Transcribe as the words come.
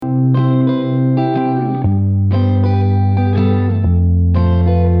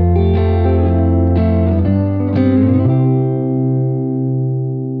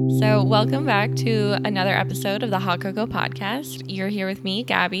welcome back to another episode of the Hot Cocoa Podcast. You're here with me,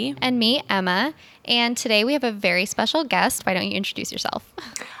 Gabby. And me, Emma. And today we have a very special guest. Why don't you introduce yourself?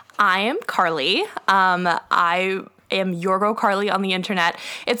 I am Carly. I am Your Girl Carly on the internet.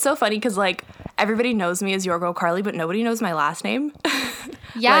 It's so funny because, like, everybody knows me as Your Girl Carly, but nobody knows my last name.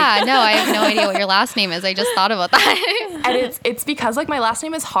 Yeah, no, I have no idea what your last name is. I just thought about that. And it's because, like, my last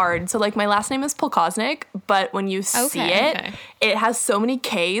name is hard. So, like, my last name is Polkosnik, but when you see it, it has so many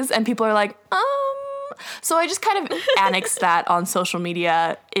Ks, and people are like, So I just kind of annexed that on social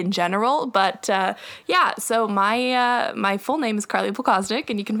media in general. But yeah, so my full name is Carly Polkosnik,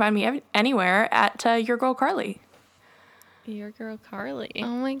 and you can find me anywhere at Your Girl Carly. Your Girl Carly. Oh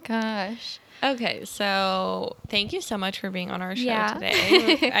my gosh. Okay, so thank you so much for being on our show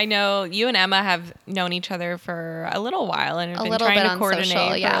today. I know you and Emma have known each other for a little while and have been trying to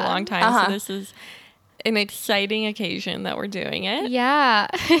coordinate for a long time. So this is an exciting occasion that we're doing it. Yeah.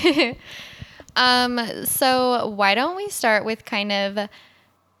 So why don't we start with kind of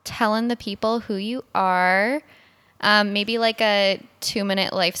telling the people who you are, maybe like a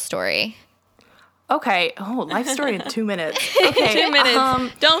 2-minute life story. Okay. Oh, life story in 2 minutes. Okay. 2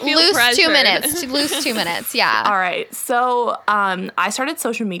 minutes. Don't feel loose pressured. 2 minutes. Loose 2 minutes. Yeah. All right. So I started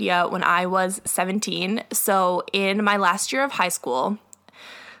social media when I was 17. So in my last year of high school.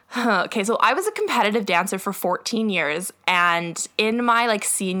 Okay, so I was a competitive dancer for 14 years, and in my, like,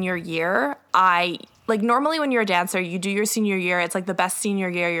 senior year, normally when you're a dancer, you do your senior year, it's, like, the best senior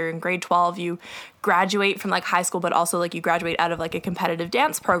year, you're in grade 12, you graduate from, like, high school, but also, like, you graduate out of, like, a competitive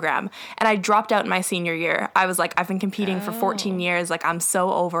dance program, and I dropped out in my senior year. I was like, I've been competing for 14 years, like, I'm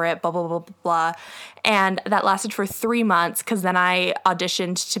so over it, blah, blah, blah, blah, blah, and that lasted for 3 months, because then I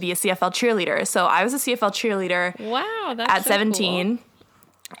auditioned to be a CFL cheerleader, so I was a CFL cheerleader at 17. Cool.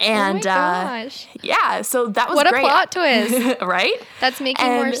 And, oh my gosh. Yeah, so that was what great. What a plot twist. Right? That's making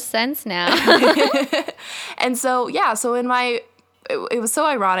more sense now. And so, yeah, so it was so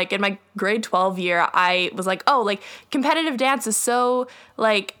ironic. In my grade 12 year, I was like, oh, like, competitive dance is so,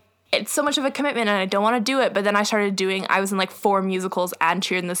 like, it's so much of a commitment and I don't want to do it. But then I was in, like, 4 musicals and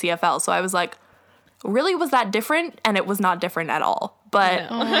cheered in the CFL. So I was like, really, was that different? And it was not different at all. But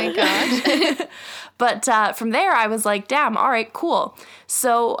oh my gosh. But from there, I was like, damn, all right, cool.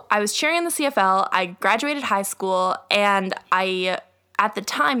 So I was cheering in the CFL. I graduated high school, and I, at the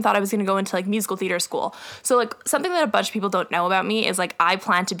time, thought I was going to go into, like, musical theater school. So, like, something that a bunch of people don't know about me is, like, I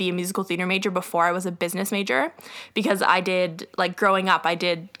planned to be a musical theater major before I was a business major, because I did, like, growing up, I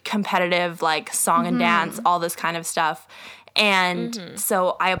did competitive, like, song and dance, all this kind of stuff. And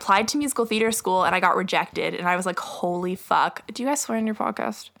so I applied to musical theater school, and I got rejected, and I was like, holy fuck. Do you guys swear in your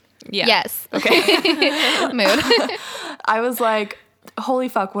podcast? Yeah. Yes. Okay. Mood. I was like, holy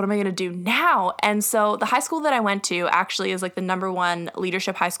fuck, what am I going to do now? And so the high school that I went to actually is, like, the #1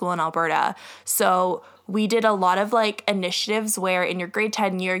 leadership high school in Alberta. So we did a lot of, like, initiatives where in your grade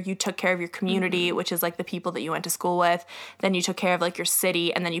 10 year, you took care of your community, which is, like, the people that you went to school with. Then you took care of, like, your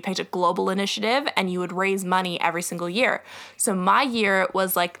city, and then you picked a global initiative, and you would raise money every single year. So my year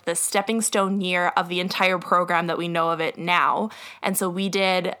was, like, the stepping stone year of the entire program that we know of it now. And so we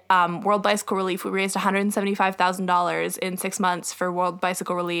did World Bicycle Relief. We raised $175,000 in 6 months for World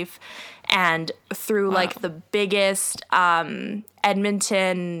Bicycle Relief. And through, like, the biggest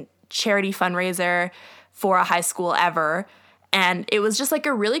Edmonton charity fundraiser for a high school ever. And it was just, like,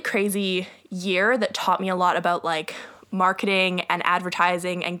 a really crazy year that taught me a lot about, like, marketing and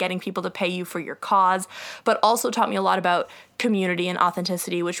advertising and getting people to pay you for your cause, but also taught me a lot about community and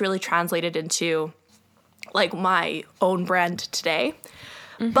authenticity, which really translated into, like, my own brand today.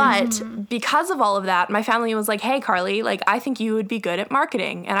 But because of all of that, my family was like, hey, Carly, like, I think you would be good at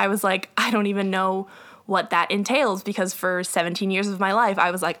marketing. And I was like, I don't even know what that entails, because for 17 years of my life, I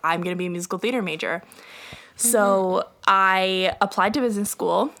was like, I'm going to be a musical theater major. So I applied to business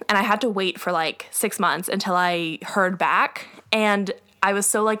school, and I had to wait for, like, 6 months until I heard back. And I was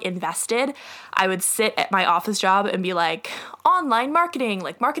so, like, invested. I would sit at my office job and be like, online marketing,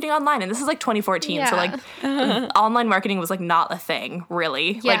 like, marketing online. And this is, like, 2014. Yeah. So, like, online marketing was, like, not a thing,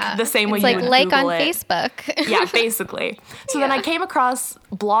 really. Yeah. Like, the same way it's you like would like Google on it. Facebook. Yeah, basically. So then I came across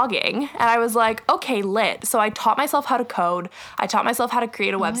blogging, and I was like, okay, lit. So I taught myself how to code. I taught myself how to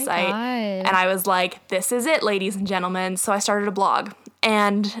create a website. God. And I was like, this is it, ladies and gentlemen. So I started a blog.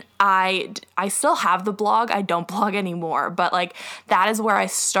 And I still have the blog. I don't blog anymore, but, like, that is where I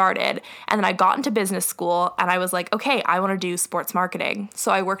started. And then I got into business school, and I was like, okay, I want to do sports marketing.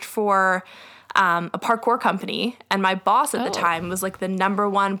 So I worked for a parkour company, and my boss at the time was like the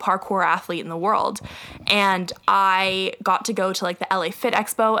 #1 parkour athlete in the world. And I got to go to like the LA Fit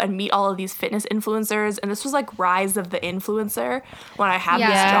Expo and meet all of these fitness influencers. And this was like rise of the influencer when I had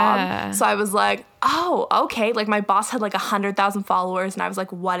this job. So I was like, oh, okay. Like my boss had like 100,000 followers, and I was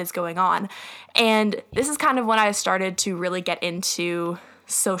like, what is going on? And this is kind of when I started to really get into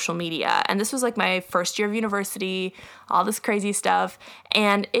social media. And this was like my first year of university, all this crazy stuff.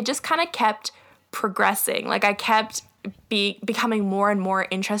 And it just kind of kept progressing. Like I kept becoming more and more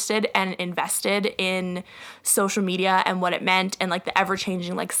interested and invested in social media and what it meant, and like the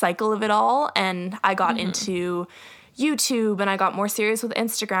ever-changing like cycle of it all. And I got into YouTube, and I got more serious with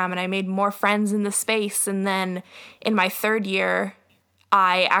Instagram, and I made more friends in the space. And then in my third year,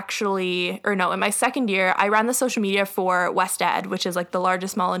 in my second year, I ran the social media for West Ed, which is like the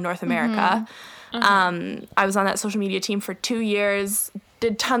largest mall in North America. I was on that social media team for 2 years,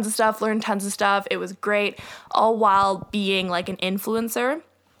 did tons of stuff, learned tons of stuff. It was great, all while being like an influencer,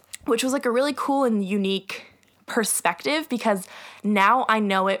 which was like a really cool and unique perspective, because now I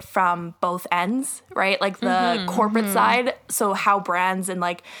know it from both ends, right? Like the corporate side, so how brands and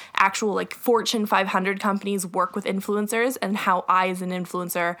like actual like Fortune 500 companies work with influencers, and how I as an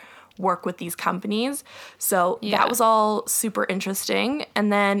influencer work with these companies. So that was all super interesting.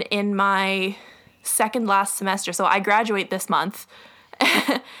 And then in my second last semester, so I graduate this month,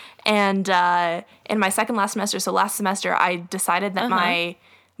 and in my second last semester, so last semester, I decided that my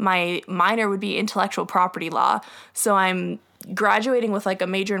minor would be intellectual property law. So I'm graduating with like a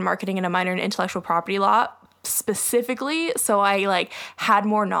major in marketing and a minor in intellectual property law specifically. So I like had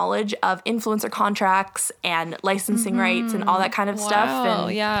more knowledge of influencer contracts and licensing rights and all that kind of stuff.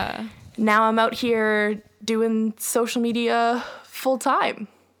 And now I'm out here doing social media full time.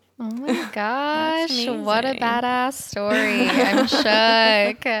 Oh my gosh, what a badass story. I'm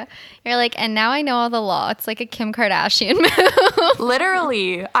shook. You're like, and now I know all the law. It's like a Kim Kardashian move.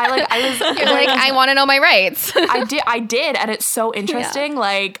 Literally. You're like, I want to know my rights. I did, and it's so interesting.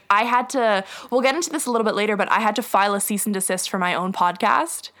 Like I had to, we'll get into this a little bit later, but I had to file a cease and desist for my own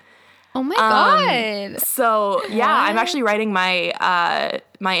podcast. Oh my God. So I'm actually writing my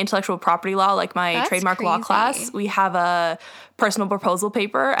my intellectual property law, like my trademark law class. We have a personal proposal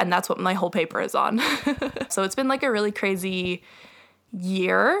paper, and that's what my whole paper is on. So it's been like a really crazy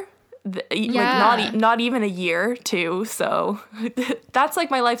year. Like not even a year too. So that's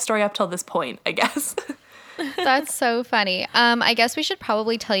like my life story up till this point, I guess. That's so funny. I guess we should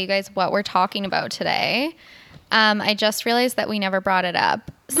probably tell you guys what we're talking about today. I just realized that we never brought it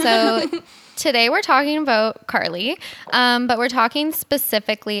up. So today we're talking about Carly, but we're talking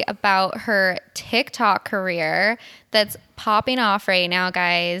specifically about her TikTok career that's popping off right now,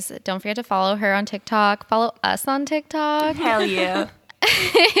 guys. Don't forget to follow her on TikTok. Follow us on TikTok. Hell yeah.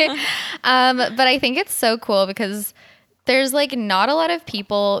 But I think it's so cool because there's like not a lot of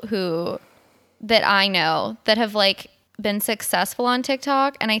people that I know that have like been successful on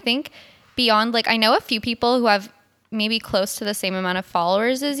TikTok. And I think beyond, like, I know a few people who have maybe close to the same amount of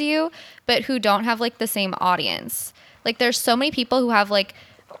followers as you, but who don't have like the same audience. Like there's so many people who have like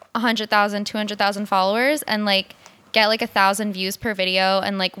 100,000, 200,000 followers and like get like 1,000 views per video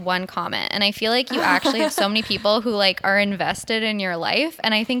and like one comment. And I feel like you actually have so many people who like are invested in your life.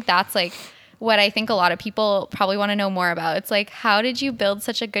 And I think that's like what I think a lot of people probably want to know more about. It's like, how did you build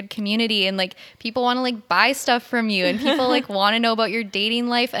such a good community? And like people want to like buy stuff from you, and people like want to know about your dating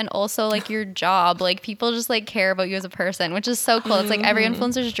life and also like your job. Like people just like care about you as a person, which is so cool. It's like every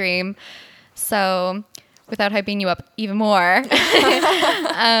influencer's dream. So without hyping you up even more,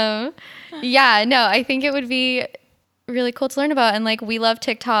 I think it would be really cool to learn about. And like we love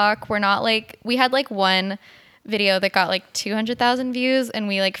TikTok. We're not like, we had like one video that got like 200,000 views and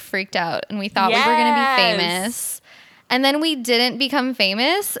we like freaked out and we thought we were going to be famous, and then we didn't become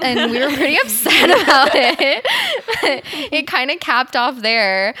famous and we were pretty upset about it. It kind of capped off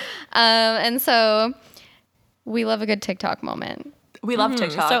there, and so we love a good TikTok moment. We love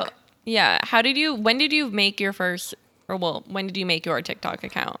TikTok. So when did you make your first, when did you make your TikTok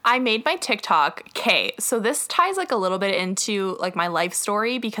account? I made my TikTok. Okay, so this ties like a little bit into like my life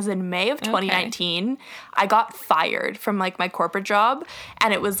story, because in May of 2019, I got fired from like my corporate job,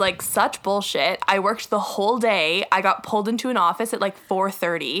 and it was like such bullshit. I worked the whole day. I got pulled into an office at like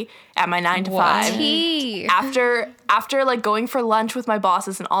 4:30 at my 9 to 5. After like going for lunch with my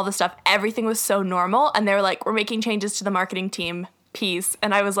bosses and all this stuff, everything was so normal, and they were like, "We're making changes to the marketing team. Peace."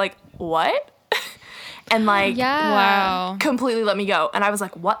 And I was like, "What?" And like, wow, completely let me go. And I was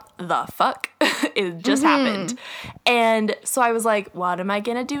like, what the fuck? It just happened. And so I was like, what am I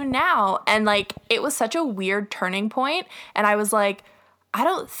going to do now? And like, it was such a weird turning point. And I was like, I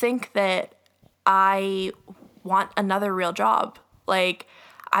don't think that I want another real job. Like,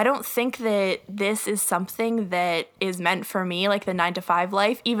 I don't think that this is something that is meant for me, like the 9-to-5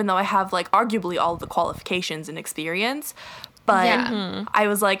 life, even though I have like arguably all of the qualifications and experience. But I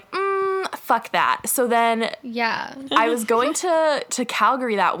was like, fuck that. So then I was going to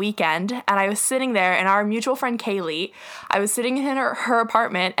Calgary that weekend, and I was sitting there, and our mutual friend Kaylee, I was sitting in her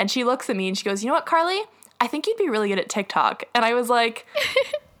apartment, and she looks at me and she goes, you know what, Carly? I think you'd be really good at TikTok. And I was like,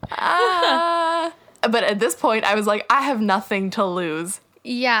 But at this point, I was like, I have nothing to lose.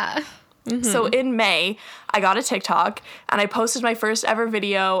 Yeah. Mm-hmm. So in May, I got a TikTok, and I posted my first ever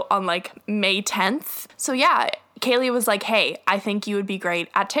video on like May 10th. So yeah, Kaylee was like, hey, I think you would be great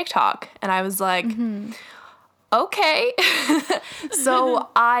at TikTok. And I was like, okay. So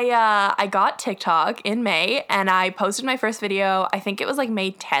I got TikTok in May, and I posted my first video. I think it was like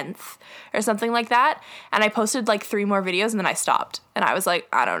May 10th or something like that. And I posted like 3 more videos, and then I stopped. And I was like,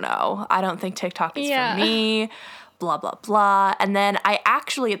 I don't know. I don't think TikTok is for me. Blah, blah, blah. And then I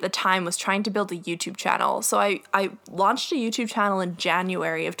actually at the time was trying to build a YouTube channel. So I launched a YouTube channel in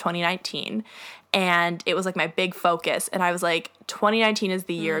January of 2019. And it was like my big focus. And I was like, 2019 is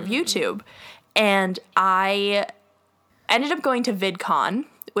the year of YouTube. And I ended up going to VidCon,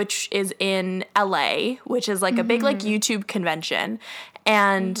 which is in LA, which is like a big like YouTube convention.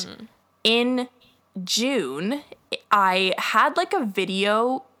 And in June, I had like a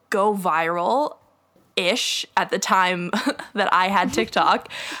video go viral ish at the time that I had TikTok.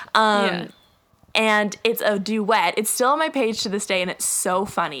 And it's a duet. It's still on my page to this day, and it's so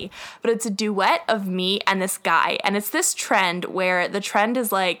funny. But it's a duet of me and this guy. And it's this trend where the trend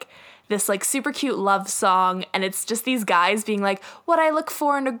is like this like super cute love song, and it's just these guys being like, what I look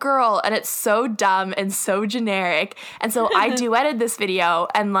for in a girl, and it's so dumb and so generic. And so I duetted this video,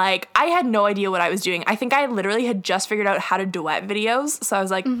 and like I had no idea what I was doing. I think I literally had just figured out how to duet videos, so I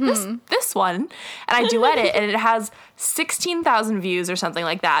was like, this one, and I duet it, and it has 16,000 views or something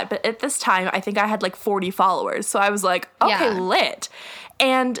like that. But at this time, I think I had like 40 followers, so I was like, okay, lit.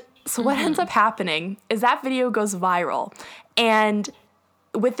 And so what ends up happening is that video goes viral, and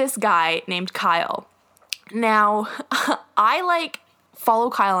with this guy named Kyle. Now, I like follow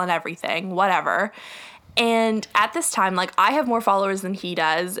Kyle on everything, whatever. And at this time, like I have more followers than he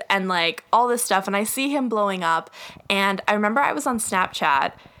does and like all this stuff. And I see him blowing up. And I remember I was on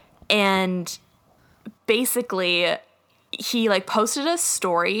Snapchat, and basically he like posted a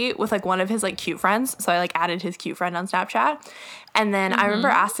story with like one of his like cute friends. So I like added his cute friend on Snapchat. And then I remember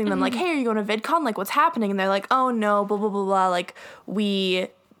asking them like, hey, are you going to VidCon? Like, what's happening? And they're like, oh no, blah, blah, blah, blah. Like, we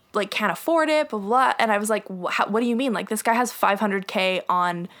like can't afford it, blah, blah. And I was like, what do you mean? Like, this guy has 500K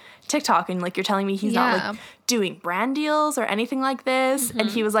on TikTok, and like, you're telling me he's not like doing brand deals or anything like this? And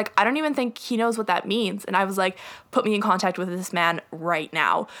he was like, I don't even think he knows what that means. And I was like, put me in contact with this man right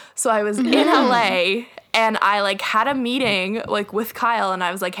now. So I was in LA, and I like had a meeting like with Kyle, and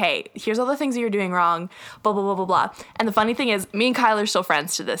I was like, hey, here's all the things that you're doing wrong, blah, blah, blah, blah, blah. And the funny thing is, me and Kyle are still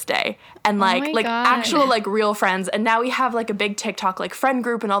friends to this day, and like actual like real friends. And now we have like a big TikTok like friend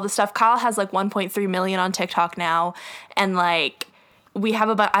group and all this stuff. Kyle has like 1.3 million on TikTok now, and like I have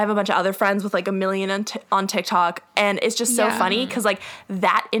a bunch of other friends with like 1 million on TikTok, and it's just so funny because like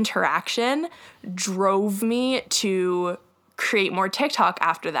that interaction drove me to create more TikTok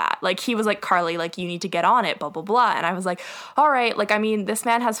after that. Like he was like, Carly, like you need to get on it, blah, blah, blah. And I was like, all right, like, I mean, this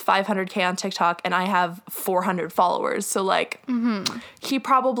man has 500K on TikTok and I have 400 followers. So like he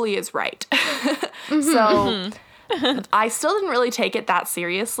probably is right. So I still didn't really take it that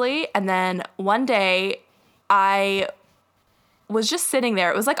seriously. And then one day I was just sitting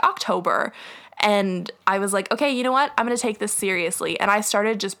there. It was like October. And I was like, okay, you know what? I'm going to take this seriously. And I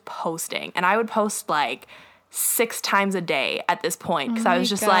started just posting. And I would post like 6 times a day at this point, because I was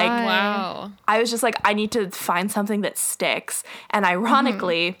just like, wow. I was just like, I need to find something that sticks. And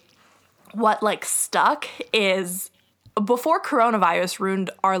ironically, what like stuck is before coronavirus ruined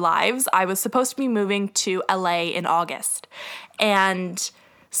our lives, I was supposed to be moving to LA in August. And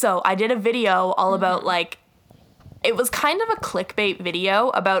so I did a video all about like, it was kind of a clickbait video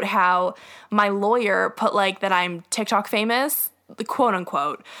about how my lawyer put like that I'm TikTok famous, quote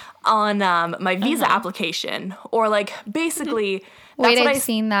unquote, on my visa application, or like basically Wait, I've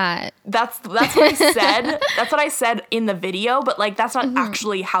seen that. That's what I said. That's what I said in the video, but like that's not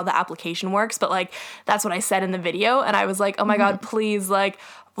actually how the application works, but like that's what I said in the video. And I was like, oh my God, please, like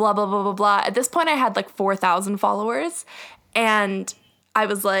blah, blah, blah, blah, blah. At this point I had like 4,000 followers, and I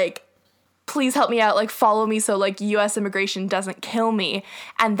was like, please help me out, like follow me so like US immigration doesn't kill me.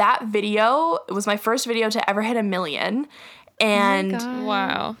 And that video was my first video to ever hit 1 million. And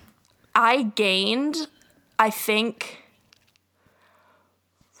wow. I gained, I think,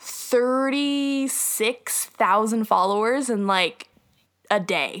 36,000 followers in like a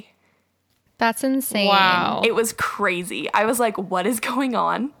day. That's insane. Wow. It was crazy. I was like, what is going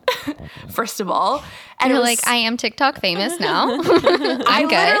on? First of all. And you're like, I am TikTok famous now.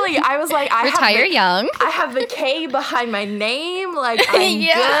 I was like, retire young. I have the K behind my name. Like, I'm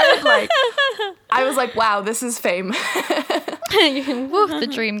good. Like, I was like, wow, this is fame. Woo, the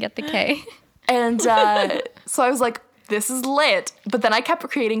dream, get the K. And so I was like, this is lit. But then I kept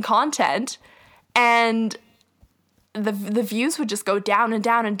creating content, and the views would just go down and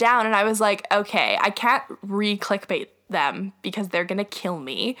down and down. And I was like, okay, I can't re-clickbait them because they're going to kill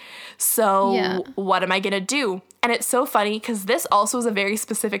me. So what am I going to do? And it's so funny because this also was a very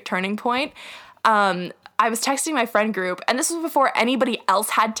specific turning point. I was texting my friend group, and this was before anybody else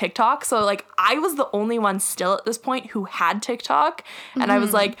had TikTok. So like I was the only one still at this point who had TikTok. And I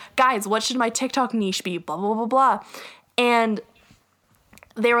was like, guys, what should my TikTok niche be? Blah, blah, blah, blah. And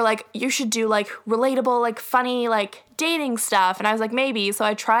they were like, you should do like relatable, like funny, like dating stuff. And I was like, maybe. So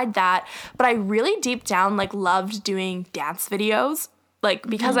I tried that. But I really deep down like loved doing dance videos, like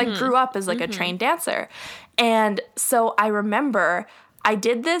because I grew up as like a trained dancer. And so I remember I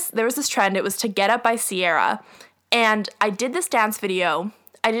did this. There was this trend. It was To Get Up by Sierra. And I did this dance video.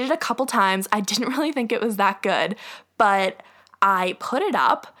 I did it a couple times. I didn't really think it was that good, but I put it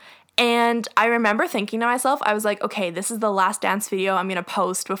up. And I remember thinking to myself, I was like, okay, this is the last dance video I'm going to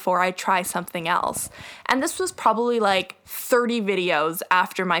post before I try something else. And this was probably like 30 videos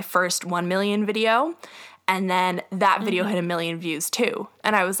after my first 1 million video. And then that video hit 1 million views too.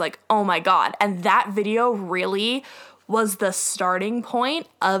 And I was like, oh my God. And that video really was the starting point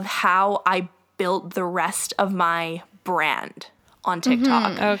of how I built the rest of my brand on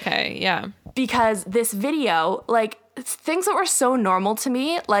TikTok. Okay, yeah. Because this video, like, things that were so normal to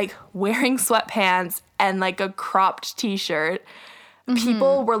me, like wearing sweatpants and like a cropped t-shirt,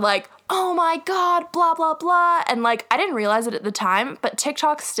 people were like, oh my God, blah, blah, blah. And like, I didn't realize it at the time, but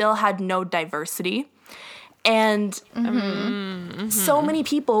TikTok still had no diversity. And so many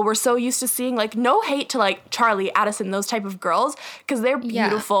people were so used to seeing, like, no hate to like Charlie, Addison, those type of girls, because they're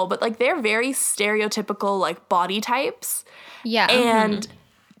beautiful, but like they're very stereotypical like body types. Yeah. And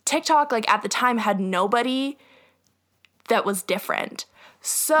TikTok, like at the time, had nobody that was different.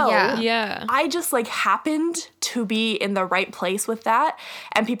 So I just like happened to be in the right place with that.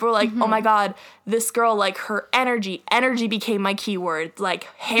 And people were like, oh my God, this girl, like her energy became my keyword. Like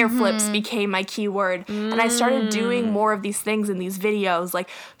hair flips became my keyword. And I started doing more of these things in these videos, like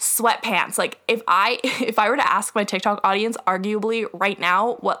sweatpants. Like if I were to ask my TikTok audience, arguably right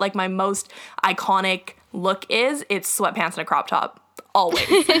now, what like my most iconic look is, it's sweatpants and a crop top. Always.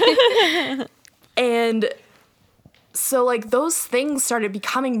 And so like those things started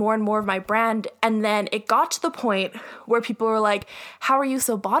becoming more and more of my brand. And then it got to the point where people were like, how are you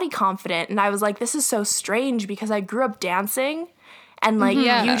so body confident? And I was like, this is so strange because I grew up dancing, and like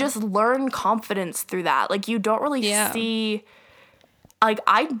you just learn confidence through that. Like you don't really see, like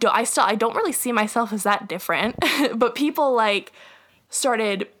I don't really see myself as that different. But people like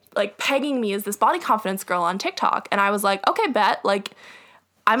started like pegging me as this body confidence girl on TikTok. And I was like, okay, bet, like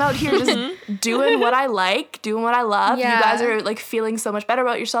I'm out here just doing what I like, doing what I love. You guys are like feeling so much better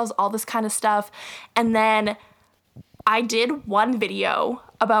about yourselves, all this kind of stuff. And then I did one video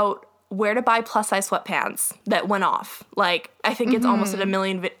about where to buy plus size sweatpants that went off. Like, I think it's almost at a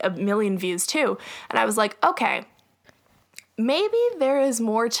million views too. And I was like, okay, maybe there is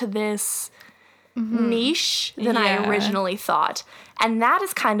more to this niche than I originally thought. And that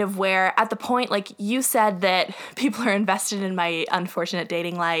is kind of where, at the point, like you said, that people are invested in my unfortunate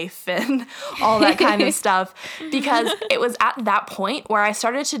dating life and all that kind of stuff, because it was at that point where I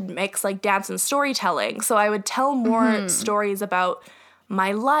started to mix like dance and storytelling. So I would tell more stories about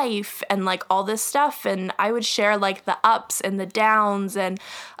my life and like all this stuff, and I would share like the ups and the downs. And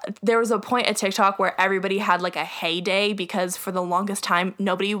there was a point at TikTok where everybody had like a heyday, because for the longest time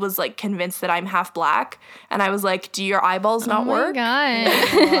nobody was like convinced that I'm half black, and I was like, do your eyeballs not work? Oh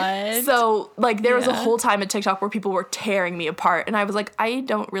my God. So like there was a whole time at TikTok where people were tearing me apart, and I was like, I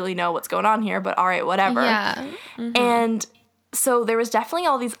don't really know what's going on here, but all right, whatever. And so there was definitely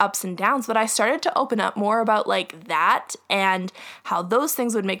all these ups and downs, but I started to open up more about like that and how those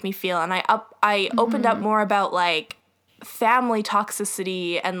things would make me feel. And I opened up more about like family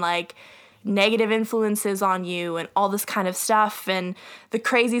toxicity and like negative influences on you and all this kind of stuff, and the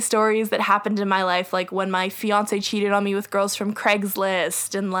crazy stories that happened in my life, like when my fiance cheated on me with girls from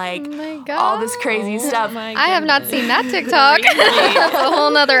Craigslist and like all this crazy stuff. I have not seen that TikTok. That's a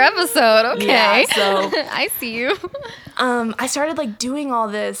whole nother episode. Okay. Yeah, so I see you. I started like doing all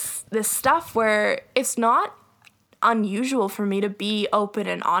this stuff where it's not unusual for me to be open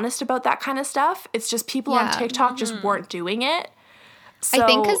and honest about that kind of stuff. It's just people on TikTok just weren't doing it. So, I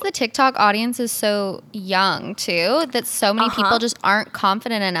think because the TikTok audience is so young too, that so many people just aren't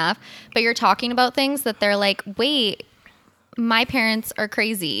confident enough. But you're talking about things that they're like, wait, my parents are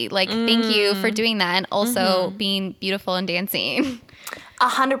crazy. Like, thank you for doing that. And also being beautiful and dancing.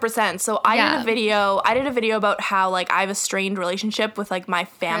 100%. So I did a video about how like I have a strained relationship with like my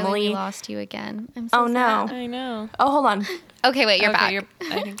family. We lost you again. I'm so sad. No. I know. Oh, hold on. Okay, wait, you're back.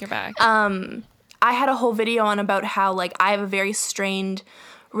 I think you're back. I had a whole video on about how like I have a very strained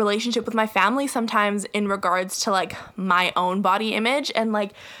relationship with my family sometimes in regards to like my own body image, and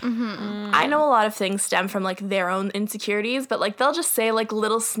like I know a lot of things stem from like their own insecurities, but like they'll just say like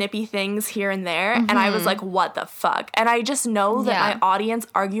little snippy things here and there, and I was like, what the fuck? And I just know that my audience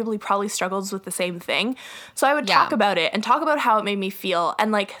arguably probably struggles with the same thing, so I would talk about it and talk about how it made me feel,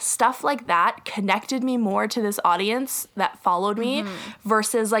 and like stuff like that connected me more to this audience that followed me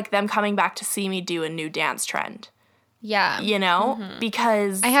versus like them coming back to see me do a new dance trend. Yeah. You know,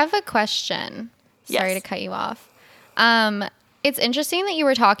 because I have a question. Sorry to cut you off. It's interesting that you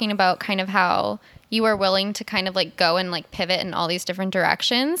were talking about kind of how you were willing to kind of like go and like pivot in all these different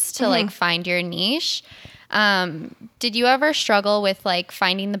directions to like find your niche. Did you ever struggle with like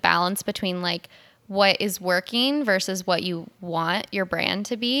finding the balance between like what is working versus what you want your brand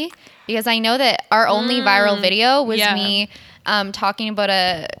to be? Because I know that our only viral video was me talking about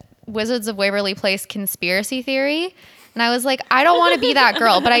a Wizards of Waverly Place conspiracy theory. And I was like, I don't want to be that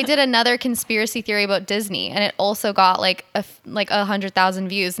girl. But I did another conspiracy theory about Disney, and it also got like 100,000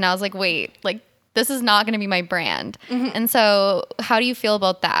 views. And I was like, wait, like this is not going to be my brand. And so how do you feel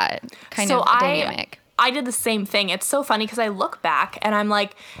about that kind of dynamic? I did the same thing. It's so funny because I look back and I'm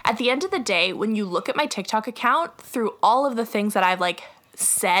like, at the end of the day, when you look at my TikTok account through all of the things that I've like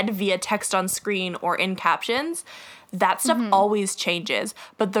said via text on screen or in captions, that stuff always changes.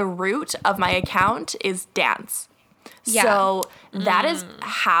 But the root of my account is dance. Yeah. So that is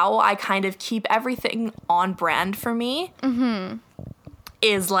how I kind of keep everything on brand for me.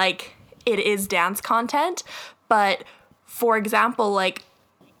 Is like, it is dance content. But for example, like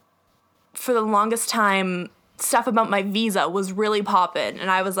for the longest time, stuff about my visa was really poppin'. And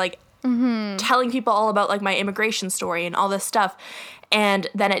I was like telling people all about like my immigration story and all this stuff. And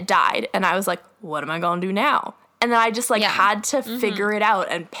then it died. And I was like, what am I going to do now? And then I just like had to figure it out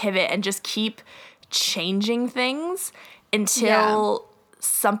and pivot and just keep changing things until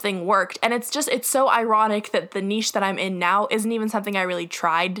something worked. And it's so ironic that the niche that I'm in now isn't even something I really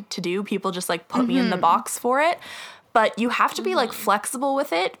tried to do. People just like put me in the box for it. But you have to be like flexible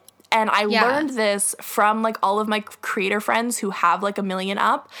with it. And I learned this from like all of my creator friends who have like 1 million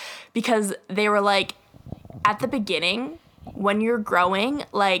up, because they were like, at the beginning, when you're growing,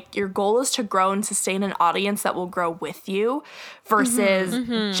 like your goal is to grow and sustain an audience that will grow with you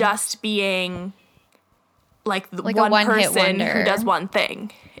versus just being like the one person who does one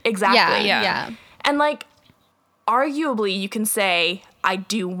thing. Exactly. Yeah. And like arguably you can say I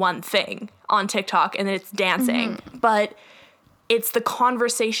do one thing on TikTok and it's dancing, but it's the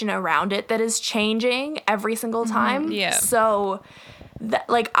conversation around it that is changing every single time. Yeah. So that,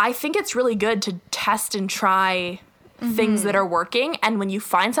 like, I think it's really good to test and try things that are working, and when you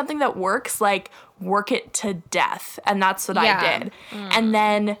find something that works, like work it to death. And that's what I did. And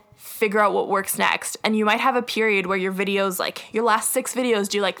then figure out what works next. And you might have a period where your videos, like your last 6 videos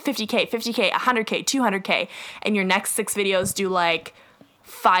do like 50K, 100K, 200K, and your next 6 videos do like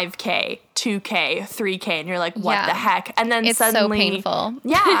 5K, 2K, 3K, and you're like, what the heck? And then it's suddenly, so painful.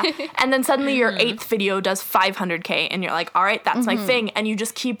 Yeah. And then suddenly your 8th video does 500K, and you're like, all right, that's my thing. And you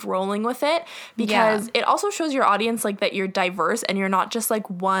just keep rolling with it, because it also shows your audience like that you're diverse and you're not just like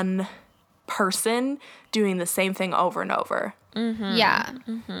one person doing the same thing over and over.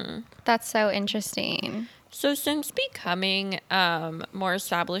 That's so interesting. So since becoming more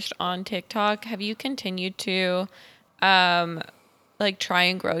established on TikTok, have you continued to like try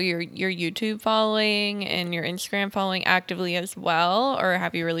and grow your YouTube following and your Instagram following actively as well? Or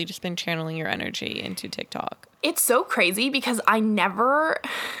have you really just been channeling your energy into TikTok? It's so crazy because a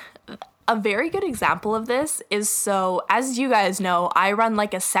very good example of this is, so as you guys know, I run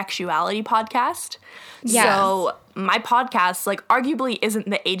like a sexuality podcast. Yes. So my podcast like arguably isn't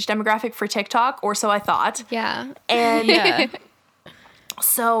the age demographic for TikTok, or so I thought. Yeah. And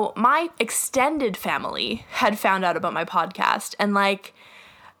so my extended family had found out about my podcast, and like,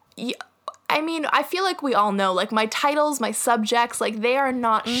 I mean, I feel like we all know, like my titles, my subjects, like they are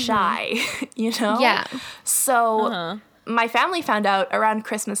not shy, you know? Yeah. So my family found out around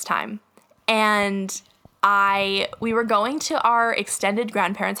Christmas time, and we were going to our extended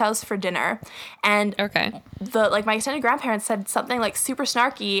grandparents' house for dinner, and my extended grandparents said something like super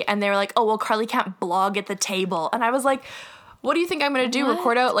snarky, and they were like, oh, well, Carly can't blog at the table. And I was like, what do you think I'm going to do? What?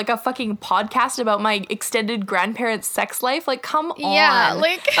 Record out like a fucking podcast about my extended grandparents' sex life? Like, come on. Yeah,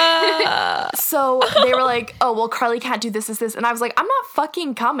 like. So they were like, oh, well, Carly can't do this. And I was like, I'm not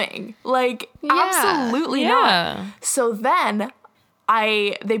fucking coming. Like, absolutely not. So then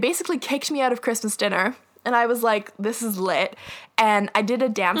they basically kicked me out of Christmas dinner. And I was like, this is lit. And I did a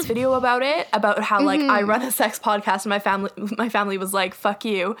dance video about it, about how like I run a sex podcast, and my family was like, fuck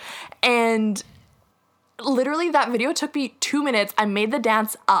you. And literally that video took me 2 minutes. I made the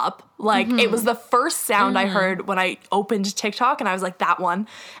dance up. Like it was the first sound I heard when I opened TikTok, and I was like, that one.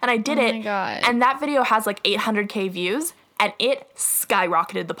 And I did it. My God. And that video has like 800K views, and it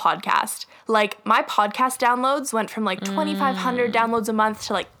skyrocketed the podcast. Like my podcast downloads went from like 2,500 downloads a month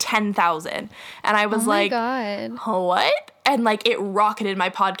to like 10,000. And I was like, God. What? And like it rocketed my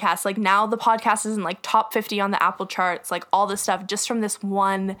podcast. Like now the podcast is in like top 50 on the Apple charts, like all this stuff just from this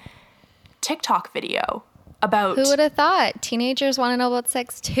one TikTok video about. Who would have thought? Teenagers want to know about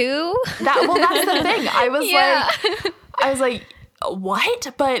sex too? That's the thing. I was like,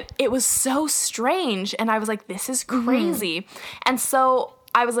 what? But it was so strange. And I was like, this is crazy. And so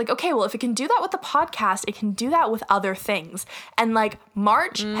I was like, okay, well, if it can do that with the podcast, it can do that with other things. And like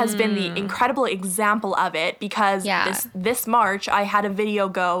March has been the incredible example of it, because this March I had a video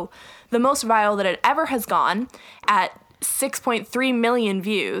go the most viral that it ever has gone at 6.3 million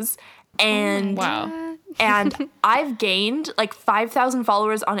views. And and I've gained like 5,000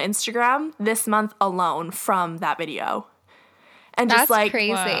 followers on Instagram this month alone from that video. And just like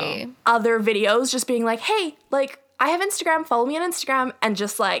crazy. Other videos just being like, hey, like I have Instagram, follow me on Instagram, and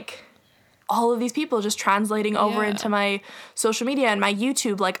just like all of these people just translating over into my social media and my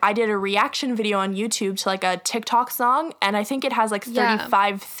YouTube. Like I did a reaction video on YouTube to like a TikTok song, and I think it has like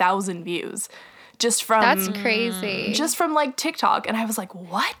 35,000 views just from That's crazy. Just from like TikTok. And I was like,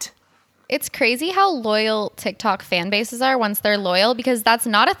 what? It's crazy how loyal TikTok fan bases are once they're loyal, because that's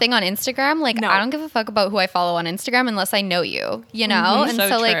not a thing on Instagram. Like, I don't give a fuck about who I follow on Instagram unless I know you, you know? And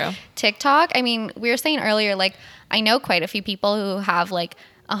so like, TikTok, I mean, we were saying earlier, like, I know quite a few people who have, like,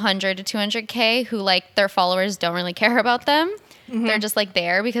 100 to 200K who, like, their followers don't really care about them. They're just, like,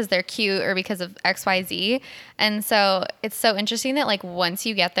 there because they're cute or because of XYZ. And so it's so interesting that, like, once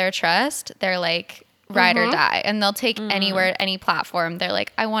you get their trust, they're, like, ride or die, and they'll take anywhere, any platform. They're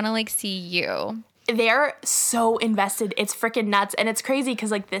like, I want to like see you. They're so invested. It's freaking nuts. And it's crazy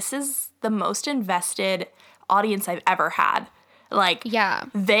because like this is the most invested audience I've ever had. Like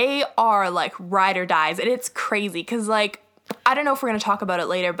they are like ride or dies. And it's crazy because like, I don't know if we're going to talk about it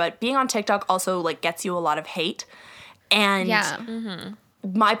later, but being on TikTok also like gets you a lot of hate. And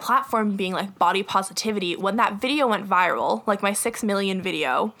my platform being like body positivity, when that video went viral, like my 6 million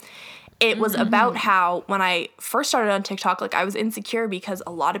video, it was about how when I first started on TikTok, like I was insecure because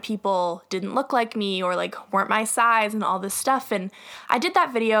a lot of people didn't look like me or like weren't my size and all this stuff. And I did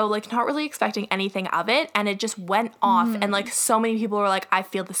that video like not really expecting anything of it, and it just went off. And like so many people were like, I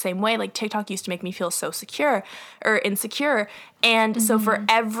feel the same way. Like TikTok used to make me feel so secure or insecure. And so for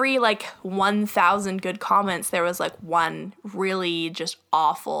every like 1,000 good comments, there was like one really just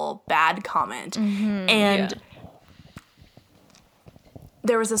awful bad comment. And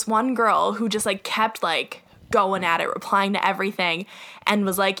there was this one girl who just like kept like going at it, replying to everything, and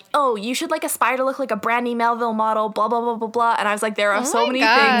was like, oh, you should like aspire to look like a Brandy Melville model, blah, blah, blah, blah, blah. And I was like, there are so many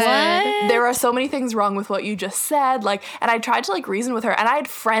things. There are so many things wrong with what you just said. Like, and I tried to like reason with her, and I had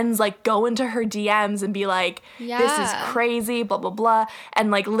friends like go into her DMs and be like, this is crazy, blah, blah, blah. And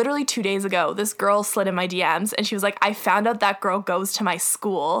like literally 2 days ago, this girl slid in my DMs and she was like, I found out that girl goes to my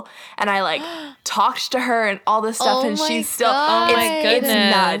school, and I like talked to her and all this stuff, and she's still, it's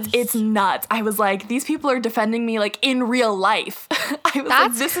nuts. It's nuts. I was like, these people are defending me like in real life. I was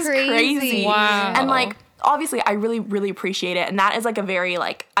like, this is crazy. Wow. And like, obviously I really, really appreciate it. And that is like a very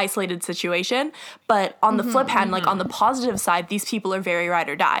like isolated situation. But on the flip hand, like on the positive side, these people are very ride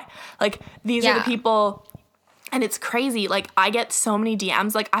or die. Like these are the people, and it's crazy. Like I get so many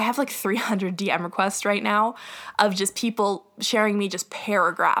DMs. Like I have like 300 DM requests right now of just people sharing me just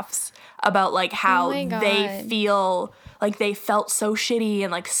paragraphs about like how they feel like they felt so shitty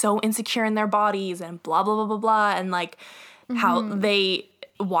and like so insecure in their bodies and blah, blah, blah, blah, blah. And like how they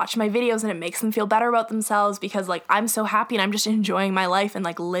watch my videos and it makes them feel better about themselves because like I'm so happy and I'm just enjoying my life and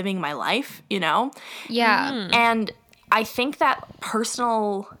like living my life, you know? Yeah. And I think that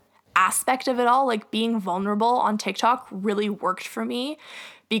personal aspect of it all, like being vulnerable on TikTok, really worked for me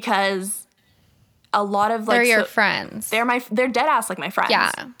because a lot of like they're your friends. They're dead ass like my friends.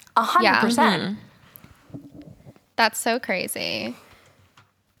 Yeah. 100%. That's so crazy.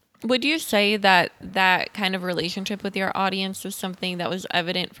 Would you say that that kind of relationship with your audience was something that was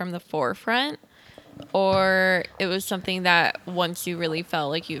evident from the forefront? Or it was something that once you really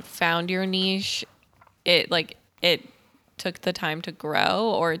felt like you found your niche, it took the time to grow?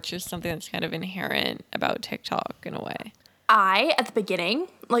 Or it's just something that's kind of inherent about TikTok in a way? At the beginning,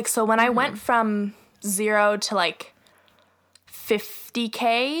 so when I went from 0 to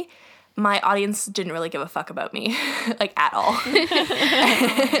 50K, my audience didn't really give a fuck about me, at all. Oh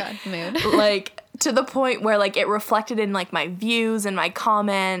my God, mood. To the point where, it reflected in, my views and my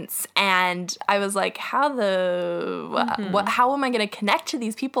comments, and I was like, how am I going to connect to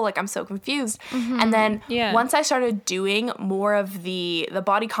these people? I'm so confused. And then once I started doing more of the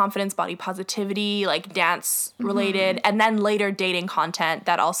body confidence, body positivity, dance related, and then later dating content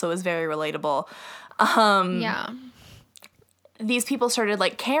that also is very relatable. These people started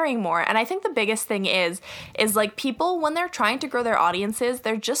caring more. And I think the biggest thing is people, when they're trying to grow their audiences,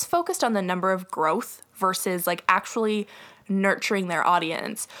 they're just focused on the number of growth versus actually nurturing their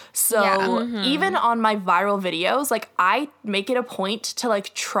audience. So even on my viral videos, I make it a point to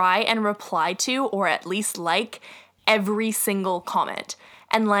try and reply to, or at least every single comment.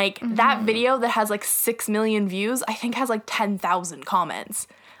 And that video that has 6 million views, I think has 10,000 comments.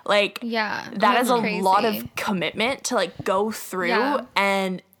 That is a crazy. Lot of commitment to go through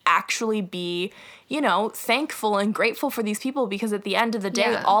and actually be, thankful and grateful for these people, because at the end of the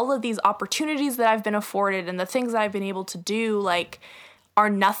day, all of these opportunities that I've been afforded and the things that I've been able to do,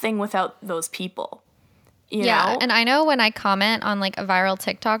 are nothing without those people. You know? And I know when I comment on a viral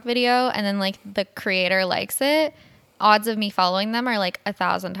TikTok video and then the creator likes it, odds of me following them are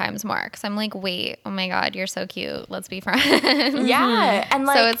 1,000 times more, because I'm wait, oh my God, you're so cute, let's be friends. Yeah. And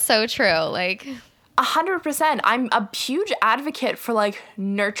so it's so true. 100%. I'm a huge advocate for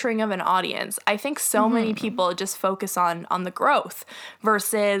nurturing of an audience. I think so many people just focus on the growth,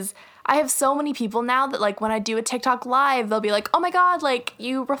 versus I have so many people now that when I do a TikTok live, they'll be oh my God,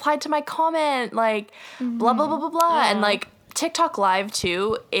 you replied to my comment, blah, blah, blah, blah, blah. And TikTok live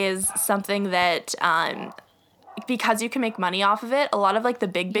too is something that, because you can make money off of it, a lot of the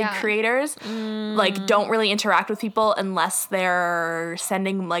big creators don't really interact with people unless they're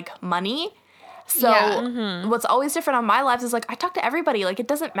sending money. So what's always different on my lives is I talk to everybody. It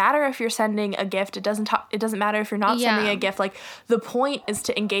doesn't matter if you're sending a gift. It doesn't matter if you're not sending a gift. The point is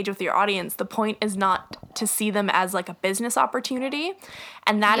to engage with your audience. The point is not to see them as a business opportunity.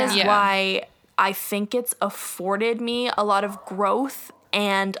 And that is why I think it's afforded me a lot of growth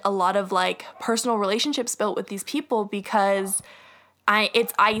and a lot of personal relationships built with these people, because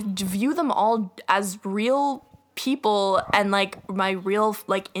I view them all as real people, and my real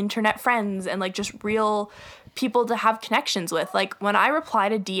internet friends, and just real people to have connections with. When I reply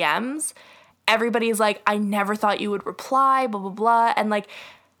to DMs, everybody's I never thought you would reply, blah, blah, blah. And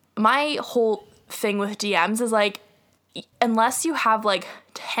my whole thing with DMs is unless you have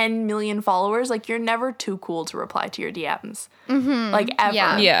 10 million followers, you're never too cool to reply to your DMs. Ever.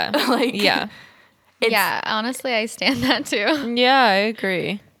 Yeah. Honestly, I stand that too. Yeah, I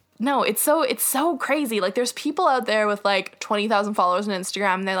agree. No, it's so crazy. There's people out there with 20,000 followers on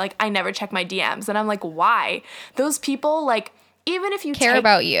Instagram, and they're I never check my DMs. And I'm why? Those people, even if you care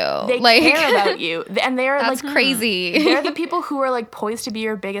about you, they care about you, and they're that's crazy. They're the people who are poised to be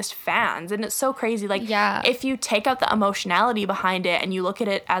your biggest fans, and it's so crazy. If you take out the emotionality behind it and you look at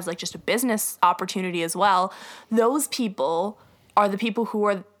it as just a business opportunity as well, those people are the people who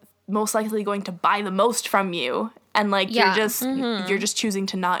are most likely going to buy the most from you, and you're just choosing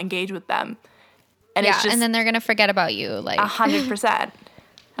to not engage with them, and it's just, and then they're gonna forget about you 100%.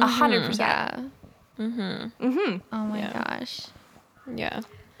 100%. Yeah. Oh my gosh. Yeah.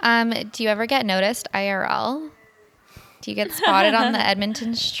 Do you ever get noticed IRL? Do you get spotted on the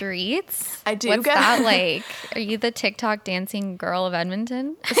Edmonton streets? I do. What's that like? Are you the TikTok dancing girl of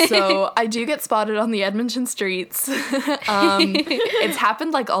Edmonton? So I do get spotted on the Edmonton streets. It's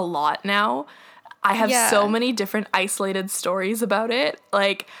happened a lot now. I have so many different isolated stories about it.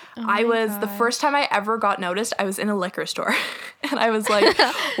 The first time I ever got noticed, I was in a liquor store. And I was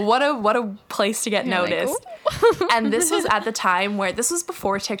what a place to get noticed. And this was at the time where, this was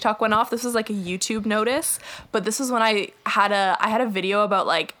before TikTok went off. This was a YouTube notice. But this was when I had a video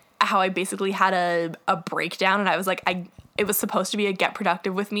about how I basically had a breakdown. And I was it was supposed to be a get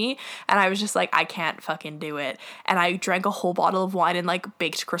productive with me, and I was just I can't fucking do it. And I drank a whole bottle of wine and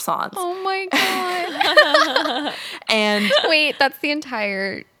baked croissants. Oh my God. And wait, that's the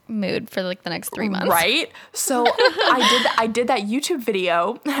entire mood for the next 3 months. Right? So I did that YouTube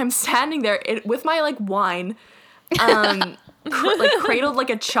video, and I'm standing there with my wine. cradled like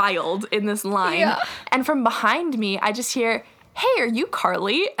a child in this line. Yeah. And from behind me, I just hear, hey, are you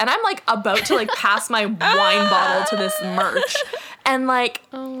Carly? And I'm like about to like pass my wine bottle to this merch. And like,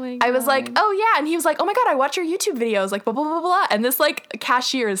 oh my God. I was like, oh yeah. And he was like, oh my God, I watch your YouTube videos, like blah, blah, blah, blah. And this like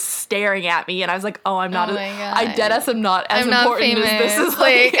cashier is staring at me. And I was like, oh, I'm not, I deadass am not as important as this is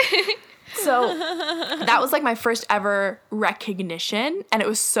like. So that was like my first ever recognition. And it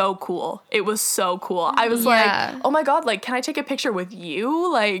was so cool. It was so cool. I was like, oh my God, like, can I take a picture with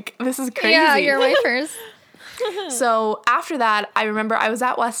you? Like, this is crazy. Yeah, you're my first. So after that, I remember I was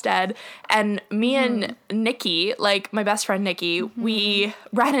at West Ed and me and Nikki, like my best friend Nikki, we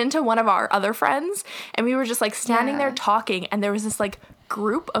ran into one of our other friends and we were just like standing there talking, and there was this like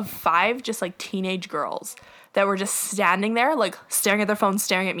group of 5 just like teenage girls that were just standing there, like staring at their phones,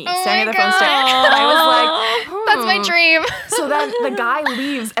 staring at me, staring at their phones, staring. And I was like, that's my dream. So then the guy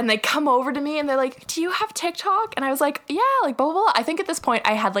leaves and they come over to me and they're like, do you have TikTok? And I was like, yeah, like blah, blah, blah. I think at this point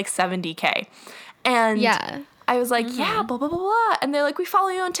I had like 70K. And I was like, yeah, blah, blah, blah, blah. And they're like, we follow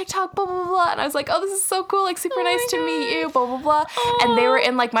you on TikTok, blah, blah, blah. And I was like, oh, this is so cool. Like, super nice to meet you, blah, blah, blah. Aww. And they were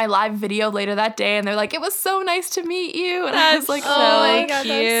in, like, my live video later that day. And they're like, it was so nice to meet you. And I was like, oh, my God,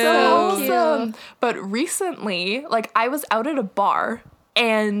 that's so awesome. But recently, like, I was out at a bar.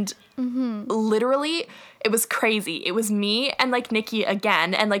 And literally, it was crazy. It was me and, like, Nikki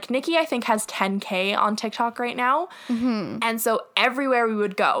again. And, like, Nikki, I think, has 10K on TikTok right now. And so everywhere we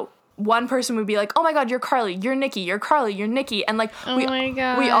would go, one person would be like, oh my God, you're Carly, you're Nikki, you're Carly, you're Nikki. And like,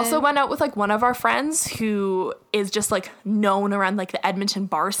 we also went out with like one of our friends who is just like known around like the Edmonton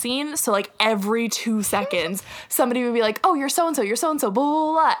bar scene. So like every 2 seconds, somebody would be like, oh, you're so-and-so, blah,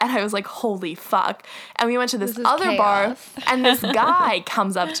 blah, blah. And I was like, holy fuck. And we went to this other bar and this guy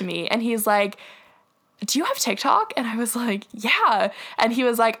comes up to me and he's like, do you have TikTok? And I was like, yeah. And he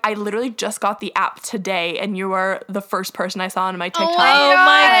was like, I literally just got the app today and you were the first person I saw on my TikTok. Oh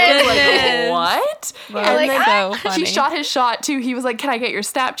my goodness. Like, what? Well, and then so funny. He shot his shot too. He was like, can I get your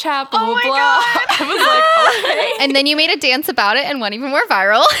Snapchat? Blah, blah, blah. I was like, okay. And then you made a dance about it and went even more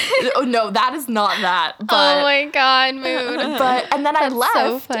viral. Oh no, that is not that. But, oh my God, mood. And then I left.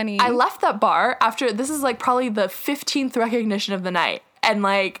 So funny. I left that bar after, this is like probably the 15th recognition of the night. And,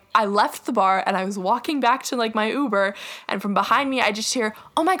 like, I left the bar and I was walking back to, like, my Uber. And from behind me, I just hear,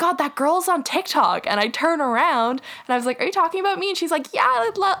 oh, my God, that girl's on TikTok. And I turn around and I was like, are you talking about me? And she's like, yeah,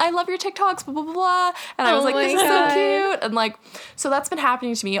 I love your TikToks, blah, blah, blah. And I was like, this is so cute. And, like, so that's been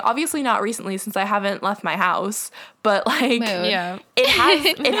happening to me. Obviously not recently since I haven't left my house. But, like,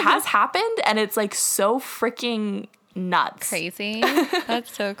 it has happened. And it's, like, so freaking nuts. Crazy.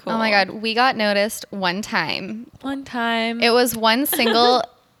 That's so cool. Oh my God. We got noticed one time. It was one single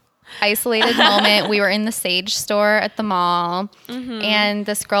isolated moment. We were in the Sage store at the mall and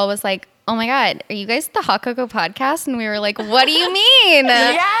this girl was like, oh my God, are you guys the Hot Cocoa podcast? And we were like, what do you mean?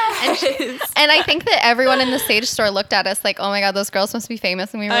 Yes. And I think that everyone in the Sage store looked at us like, oh my God, those girls must be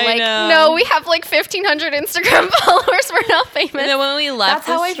famous. And we were know. No, we have like 1,500 Instagram followers. We're not famous. And then when we left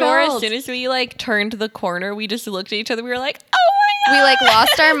the store, as soon as we like turned the corner, we just looked at each other. We were like, oh my God. We like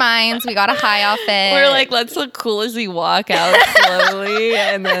lost our minds. We got a high off it. We're like, let's look cool as we walk out slowly.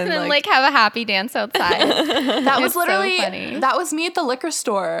 And then like have a happy dance outside. That was literally, so funny. That was me at the liquor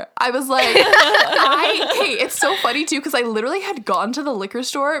store. I was like, it's so funny too, because I literally had gone to the liquor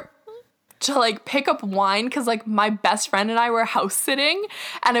store to like pick up wine because like my best friend and I were house sitting,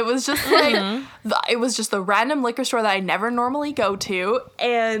 and it was just like it was just the random liquor store that I never normally go to,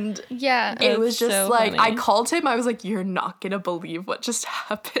 and it was just so like funny. I called him. I was like, you're not gonna believe what just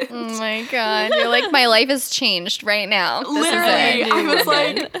happened. Oh my God, you're like, my life has changed right now. Literally, I was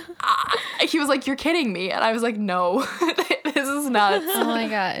like, he was like, you're kidding me, and I was like, no, this is nuts. Oh my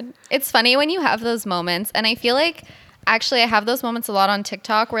God, it's funny when you have those moments, and I feel like actually I have those moments a lot on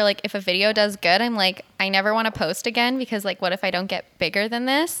TikTok where like if a video does good, I'm like, I never want to post again because like what if I don't get bigger than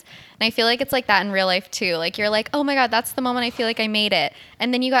this? And I feel like it's like that in real life too. Like you're like, oh my God, that's the moment I feel like I made it.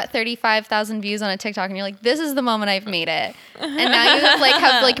 And then you got 35,000 views on a TikTok and you're like, this is the moment I've made it. And now you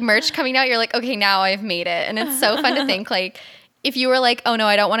have like merch coming out. You're like, okay, now I've made it. And it's so fun to think like, if you were like, oh no,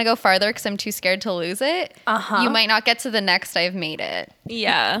 I don't want to go farther because I'm too scared to lose it, you might not get to the next I've made it.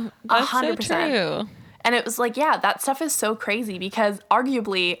 Yeah, that's 100%. So true. And it was like, yeah, that stuff is so crazy because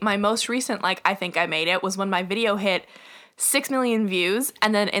arguably my most recent, like, I think I made it was when my video hit 6 million views.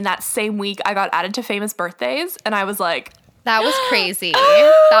 And then in that same week, I got added to Famous Birthdays. And I was like, that was crazy.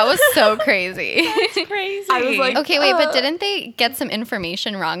 That was so crazy. That's crazy. I was like, okay, wait, but didn't they get some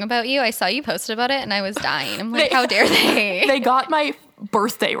information wrong about you? I saw you posted about it and I was dying. I'm like, how dare they? They got my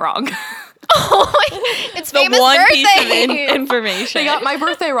birthday wrong. It's the Famous one birthday. Piece of information. They got my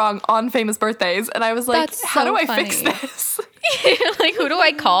birthday wrong on Famous Birthdays, and I was like, how do I fix this? Like, who do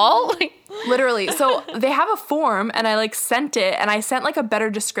I call? Literally. So they have a form, and I like sent it, and I sent like a better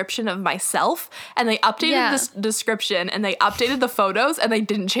description of myself, and they updated this description, and they updated the photos, and they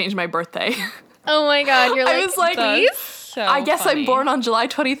didn't change my birthday. Oh my God. You're like, I was like, please? So I guess funny. I'm born on July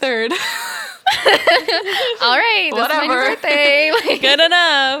 23rd. All right, that's my birthday. Good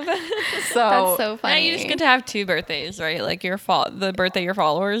enough. So that's so funny. Now you just get to have two birthdays, right? Like the birthday your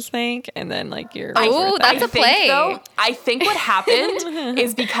followers think, and then like your. Oh, that's a play. I think what happened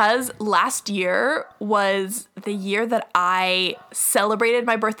is because last year was the year that I celebrated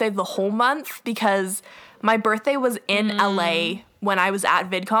my birthday the whole month, because my birthday was in LA when I was at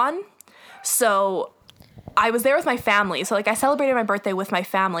VidCon. So I was there with my family. So, like, I celebrated my birthday with my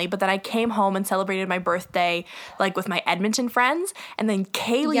family, but then I came home and celebrated my birthday, like, with my Edmonton friends. And then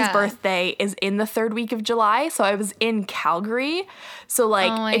Kaylee's birthday is in the third week of July. So I was in Calgary. So,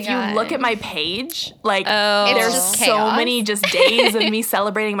 like, if you look at my page, like, there's so many just days of me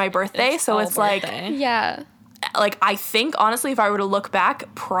celebrating my birthday. So it's like, like, I think, honestly, if I were to look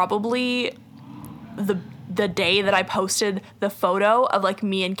back, probably the day that I posted the photo of like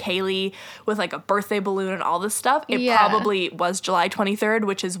me and Kaylee with like a birthday balloon and all this stuff, it probably was July 23rd,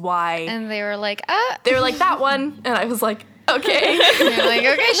 which is why. And they were like, They were like, that one. And I was like, okay. And you're like,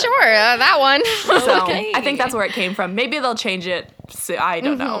 okay, sure, that one. So I think that's where it came from. Maybe they'll change it. So I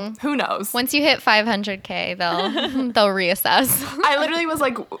don't know. Who knows? Once you hit 500K, they'll reassess. I literally was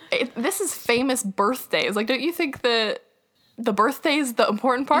like, this is Famous Birthdays. Like, don't you think that the birthday is the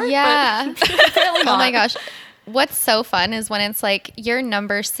important part? Yeah. But apparently not. Oh my gosh. What's so fun is when it's like you're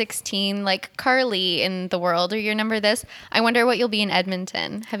number 16, like Carly in the world, or you're number this. I wonder what you'll be in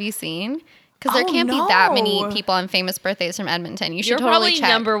Edmonton. Have you seen? Because there can't be that many people on Famous Birthdays from Edmonton. You should totally check.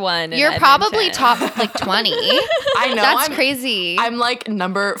 Number one. You're probably top like 20. I know. That's crazy. I'm like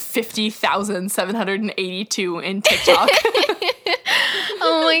number 50,782 in TikTok.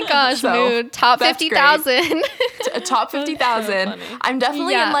 Oh my gosh, mood. Top 50,000. Top 50,000. So I'm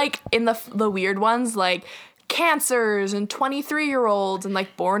definitely in the weird ones, like cancers and 23-year-olds and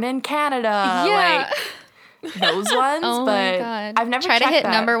like born in Canada. Yeah. Like those ones. Oh but my God. I've never tried to hit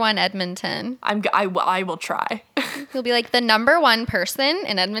that. number one Edmonton. I will try. You'll be like the number one person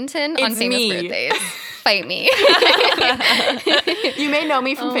in Edmonton on Famous Birthdays. Fight me. You may know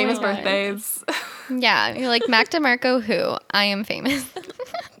me from Famous Birthdays. Yeah, you're like Mac DeMarco who? I am famous.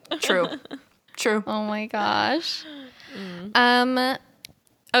 True. Oh my gosh.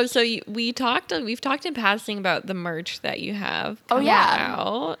 So we've talked in passing about the merch that you have.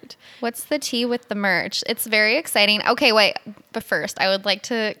 Out. What's the tea with the merch? It's very exciting. Okay, wait. But first, I would like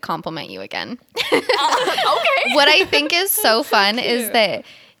to compliment you again. Okay. What I think is so fun is that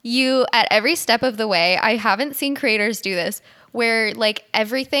you, at every step of the way, I haven't seen creators do this, where like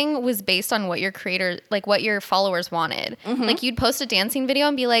everything was based on what your what your followers wanted. Like you'd post a dancing video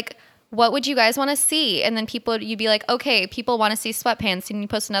and be like, what would you guys want to see? And then you'd be like, okay, people want to see sweatpants. And you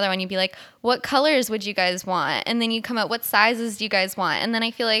post another one, you'd be like, what colors would you guys want? And then you come up, what sizes do you guys want? And then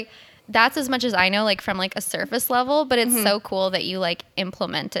I feel like that's as much as I know, like from like a surface level, but it's so cool that you like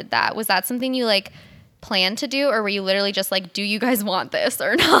implemented that. Was that something you like planned to do, or were you literally just like, do you guys want this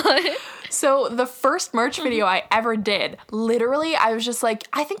or not? So the first merch video I ever did, literally, I was just like,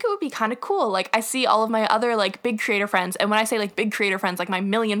 I think it would be kind of cool. Like, I see all of my other, like, big creator friends, and when I say, like, big creator friends, like, my 1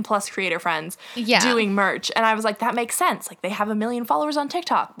 million+ creator friends doing merch, and I was like, that makes sense. Like, they have 1 million followers on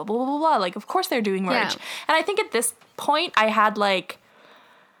TikTok, blah, blah, blah, blah, blah. Like, of course they're doing merch. Yeah. And I think at this point, I had, like,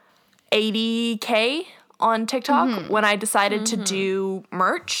 80K on TikTok when I decided to do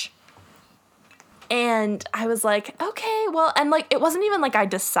merch. And I was like, okay, well, and like, it wasn't even like I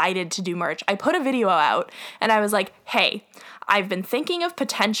decided to do merch. I put a video out and I was like, hey, I've been thinking of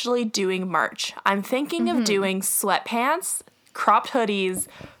potentially doing merch. I'm thinking of doing sweatpants, cropped hoodies,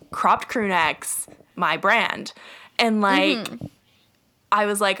 cropped crew necks, my brand. And like, I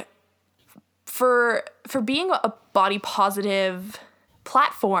was like, for being a body positive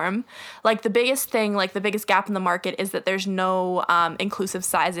platform, like the biggest thing, like the biggest gap in the market is that there's no inclusive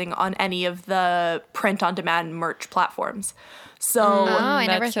sizing on any of the print on demand merch platforms. So I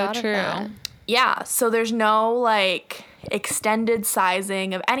never thought of that. Yeah, so there's no like extended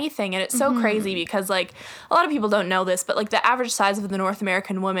sizing of anything, and it's so crazy because like a lot of people don't know this, but like the average size of the North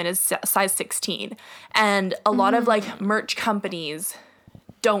American woman is size 16, and a lot of like merch companies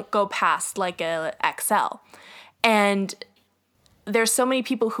don't go past like a XL, and there's so many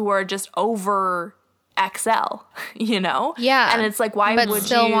people who are just over XL, you know? Yeah. And it's like, why would you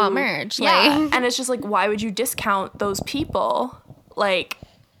still want merch? Yeah. And it's just like, why would you discount those people? Like,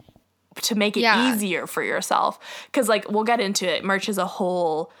 to make it easier for yourself. Because like we'll get into it. Merch is a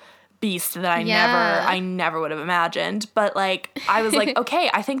whole beast that I never would have imagined. But like I was like, okay,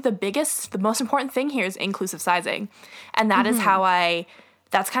 I think the most important thing here is inclusive sizing. And that is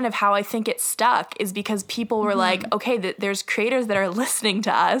that's kind of how I think it stuck, is because people were like, okay, there's creators that are listening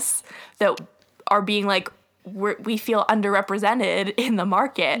to us that are being like, we feel underrepresented in the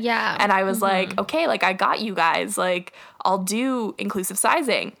market. Yeah. And I was like, okay, like I got you guys, like I'll do inclusive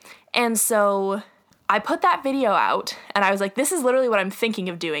sizing. And so I put that video out and I was like, this is literally what I'm thinking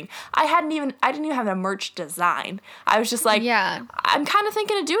of doing. I didn't even have a merch design. I was just like, I'm kind of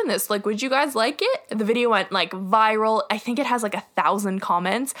thinking of doing this. Like, would you guys like it? The video went like viral. I think it has like 1,000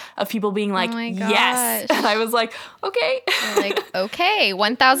 comments of people being like, yes. And I was like, okay. You're like, okay,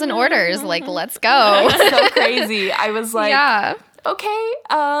 1,000 orders. Like, let's go. So crazy. I was like, okay,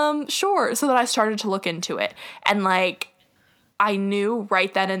 sure. So then I started to look into it, and like, I knew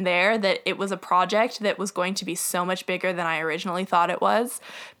right then and there that it was a project that was going to be so much bigger than I originally thought it was,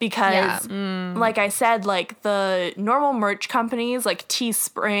 because like I said, like the normal merch companies like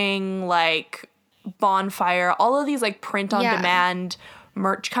Teespring, like Bonfire, all of these like print on demand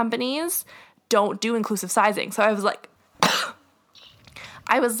merch companies don't do inclusive sizing. So I was like,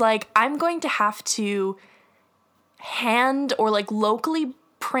 I'm going to have to hand or like locally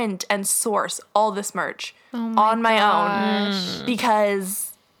print and source all this merch on my own,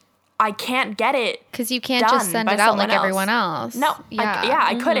 because I can't get it because you can't just send it out like everyone else. No,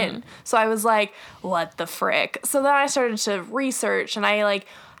 I couldn't. So I was like, what the frick? So then I started to research, and I like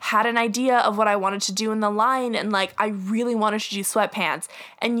had an idea of what I wanted to do in the line, and like I really wanted to do sweatpants,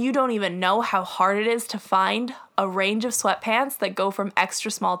 and you don't even know how hard it is to find a range of sweatpants that go from extra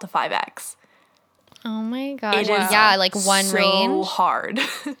small to 5X. Oh my god. It is like one so range. Hard.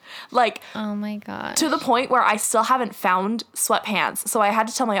 Like, oh my god. To the point where I still haven't found sweatpants. So I had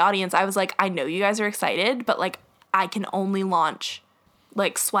to tell my audience, I was like, I know you guys are excited, but like I can only launch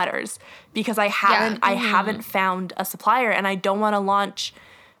like sweaters because I haven't found a supplier, and I don't want to launch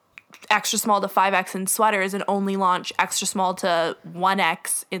extra small to 5X in sweaters and only launch extra small to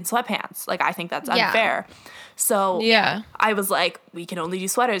 1X in sweatpants. Like, I think that's unfair. So I was like, we can only do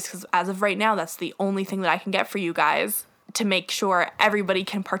sweaters because as of right now, that's the only thing that I can get for you guys to make sure everybody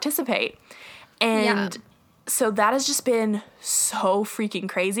can participate. And so that has just been so freaking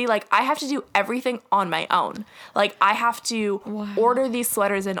crazy. Like, I have to do everything on my own. Like, I have to order these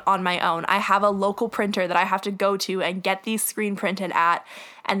sweaters in on my own. I have a local printer that I have to go to and get these screen printed at.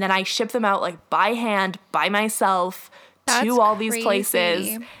 And then I ship them out like by hand, by myself, to all these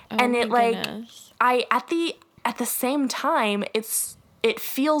places. And it like, at the same time, it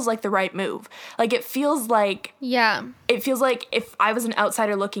feels like the right move. Like, it feels like if I was an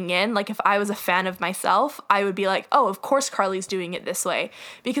outsider looking in, like if I was a fan of myself, I would be like, oh, of course Carly's doing it this way,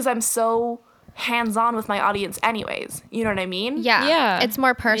 because I'm so hands-on with my audience anyways. You know what I mean? Yeah. It's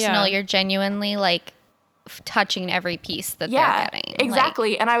more personal. You're genuinely like touching every piece that they're getting.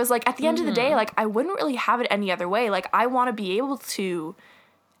 Exactly. And I was like, at the end of the day, like I wouldn't really have it any other way. Like, I want to be able to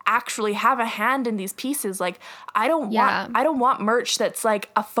actually have a hand in these pieces. Like, I don't want merch that's like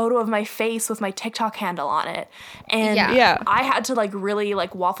a photo of my face with my TikTok handle on it. And I had to like really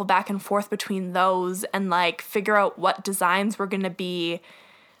like waffle back and forth between those and like figure out what designs were going to be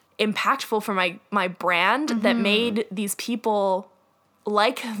impactful for my brand that made these people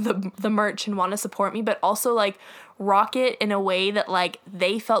like the merch and want to support me, but also like rock it in a way that like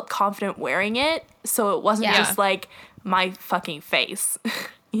they felt confident wearing it, so it wasn't just like my fucking face.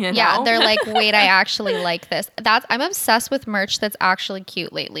 You know? Yeah, they're like, wait, I actually like this. I'm obsessed with merch that's actually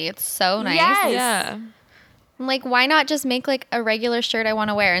cute lately. It's so nice. Yes. Yeah. I'm like, why not just make like a regular shirt I want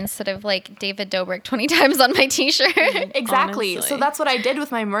to wear instead of like David Dobrik 20 times on my t-shirt? Exactly. Honestly. So that's what I did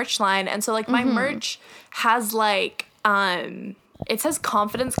with my merch line. And so like my merch has like it says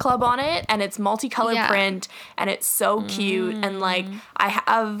Confidence Club on it, and it's multicolored print, and it's so cute. And like I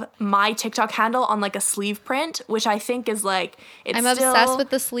have my TikTok handle on like a sleeve print, which I think is like I'm obsessed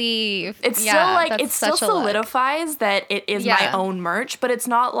with the sleeve. It's still like it still solidifies that it is my own merch, but it's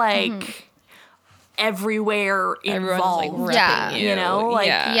not like everywhere involved. Like you know,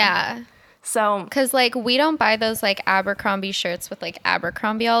 like So, because like we don't buy those like Abercrombie shirts with like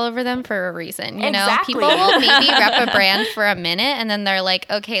Abercrombie all over them for a reason. You know, people will maybe rep a brand for a minute and then they're like,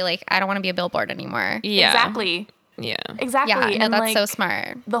 okay, like I don't want to be a billboard anymore. Yeah. Exactly. Yeah. Exactly. Yeah, no, that's so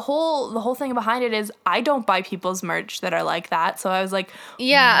smart. The whole thing behind it is I don't buy people's merch that are like that. So I was like,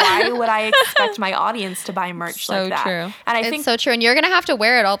 yeah, why would I expect my audience to buy merch like that? True. And I it's think so true. And you're going to have to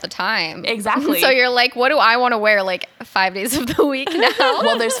wear it all the time. Exactly. So you're like, what do I want to wear like 5 days of the week now?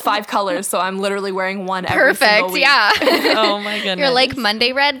 Well, there's 5 colors, so I'm literally wearing one every single week. Yeah. Oh my goodness. You're like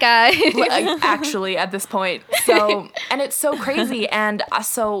Monday red guy. Actually, at this point. So, and it's so crazy. And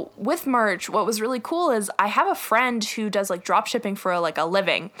so with merch, what was really cool is I have a friend who does like drop shipping for like a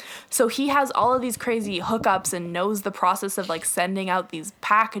living. So he has all of these crazy hookups and knows the process of like sending out these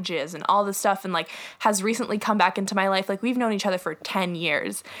packages and all this stuff, and like has recently come back into my life. Like we've known each other for 10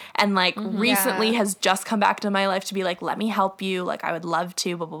 years and like recently has just come back to my life to be like, let me help you. Like I would love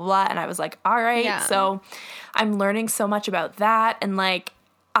to, blah, blah, blah. And I was like, all right. Yeah. So I'm learning so much about that. And like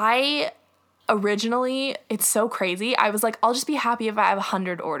originally, it's so crazy. I was like, I'll just be happy if I have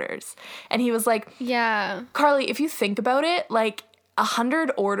 100 orders. And he was like, yeah, Carly, if you think about it, like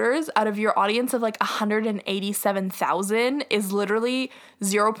 100 orders out of your audience of like 187,000 is literally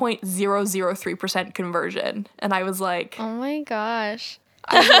 0.003% conversion. And I was like, oh my gosh.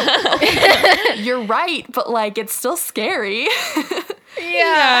 You're right, but like it's still scary.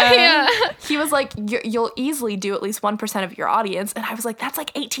 Yeah. He was like, you'll easily do at least 1% of your audience. And I was like, that's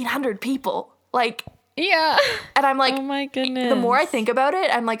like 1,800 people. Like, yeah. And I'm like, oh my goodness. The more I think about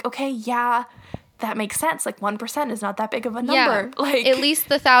it, I'm like, okay, yeah, that makes sense. Like 1% is not that big of a number. Yeah. Like at least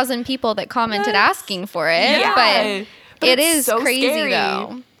the 1,000 people that commented asking for it. Yeah. But it is so crazy scary.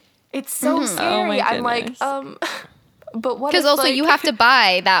 Though. It's so scary. Oh I'm like, but what? Because also like, you have to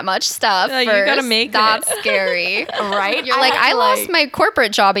buy that much stuff. You first. gotta make That's it. right? Scary, You're like, I lost my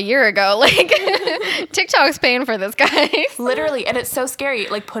corporate job a year ago. Like, TikTok's paying for this, guys. Literally, and it's so scary,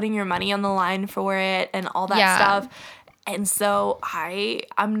 like putting your money on the line for it and all that stuff. And so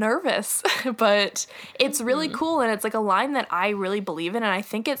I'm nervous, but it's really cool. And it's like a line that I really believe in. And I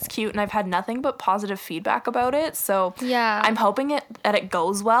think it's cute. And I've had nothing but positive feedback about it. So I'm hoping that it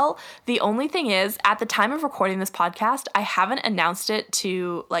goes well. The only thing is, at the time of recording this podcast, I haven't announced it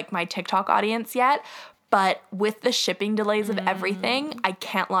to like my TikTok audience yet. But with the shipping delays of everything, I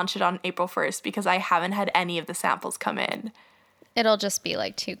can't launch it on April 1st because I haven't had any of the samples come in. It'll just be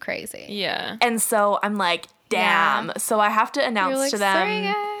like too crazy. Yeah. And so I'm like, damn. Yeah. So I have to announce to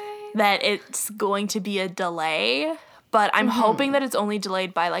them that it's going to be a delay, but I'm hoping that it's only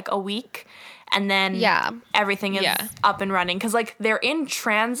delayed by like a week, and then everything is up and running. Because like they're in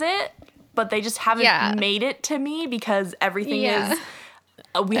transit, but they just haven't made it to me because everything is...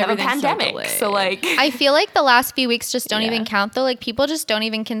 we have a pandemic, so like... I feel like the last few weeks just don't even count, though. Like people just don't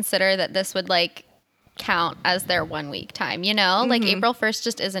even consider that this would like... count as their 1 week time, you know? Like April 1st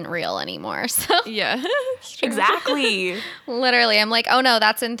just isn't real anymore. So yeah. Exactly. Literally, I'm like, oh no,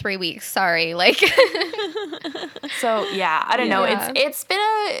 that's in 3 weeks. Sorry. Like so yeah, I don't know. It's been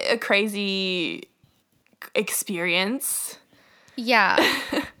a crazy experience. Yeah.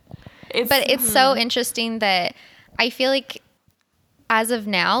 But it's so interesting that I feel like as of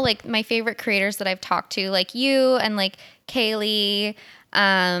now, like my favorite creators that I've talked to, like you and like Kaylee,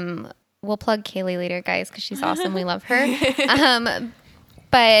 we'll plug Kaylee later, guys, because she's awesome. We love her.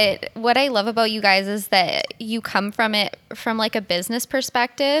 But what I love about you guys is that you come from it from like a business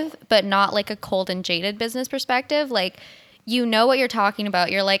perspective, but not like a cold and jaded business perspective. Like, you know what you're talking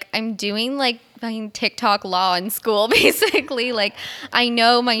about. You're like, I'm doing like TikTok law in school, basically. Like, I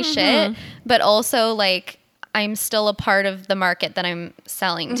know my shit, but also like I'm still a part of the market that I'm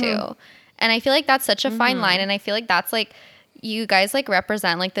selling to. And I feel like that's such a fine line. And I feel like that's like, you guys like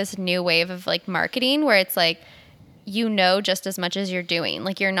represent like this new wave of like marketing where it's like, you know, just as much as you're doing.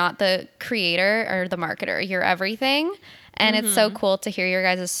 Like you're not the creator or the marketer, you're everything. And it's so cool to hear your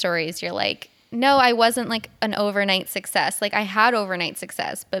guys' stories. You're like, no, I wasn't like an overnight success. Like I had overnight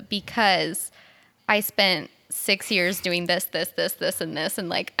success, but because I spent 6 years doing this, and this, and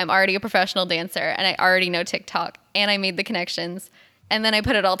like I'm already a professional dancer and I already know TikTok and I made the connections. And then I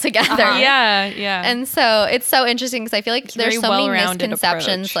put it all together. Yeah. And so it's so interesting because I feel like there's so many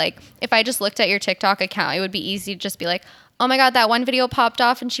misconceptions. Approach. Like if I just looked at your TikTok account, it would be easy to just be like, oh my God, that one video popped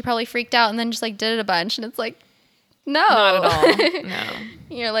off and she probably freaked out and then just like did it a bunch. And it's like, no. Not at all. No.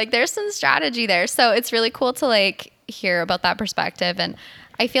 You're like, there's some strategy there. So it's really cool to like hear about that perspective. And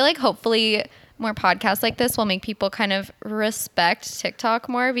I feel like hopefully more podcasts like this will make people kind of respect TikTok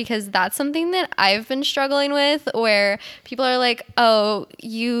more, because that's something that I've been struggling with, where people are like, oh,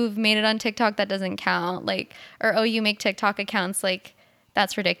 you've made it on TikTok, that doesn't count. Like, or, oh, you make TikTok accounts, like,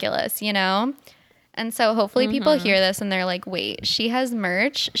 that's ridiculous, you know? And so hopefully people hear this and they're like, wait, she has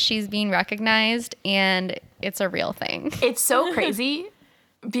merch, she's being recognized, and it's a real thing. It's so crazy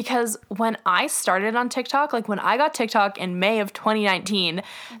because when I started on TikTok, like when I got TikTok in May of 2019,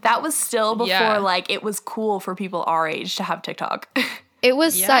 that was still before like it was cool for people our age to have TikTok. It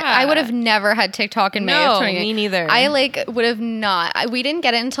was I would have never had TikTok in May of 2019. Me neither. I like would have not. We didn't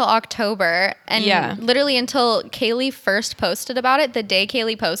get it until October, and literally until Kaylee first posted about it. The day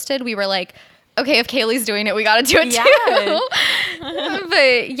Kaylee posted, we were like, okay, if Kaylee's doing it, we got to do it too.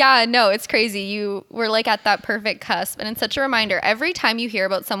 But yeah, no, it's crazy. You were like at that perfect cusp, and it's such a reminder. Every time you hear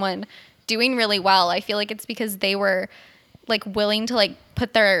about someone doing really well, I feel like it's because they were like willing to like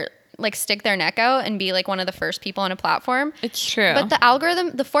put their like stick their neck out and be like one of the first people on a platform. It's true. But the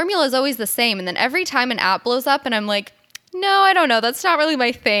algorithm, the formula is always the same. And then every time an app blows up and I'm like, no, I don't know. That's not really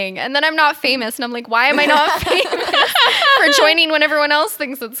my thing. And then I'm not famous. And I'm like, why am I not famous for joining when everyone else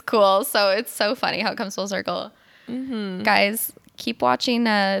thinks it's cool? So it's so funny how it comes full circle. Mm-hmm. Guys, keep watching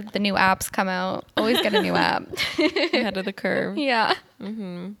the new apps come out. Always get a new app. Ahead of the curve. Yeah.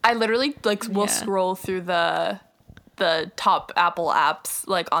 Mm-hmm. I literally like will scroll through the top Apple apps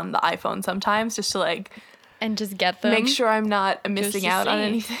like on the iPhone sometimes just to like and just get them, make sure I'm not missing out on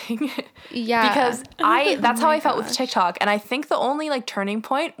anything. Yeah, because that's how I felt with TikTok, and I think the only like turning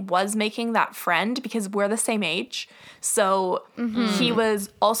point was making that friend because we're the same age. So he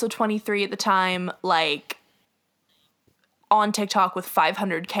was also 23 at the time, like on TikTok with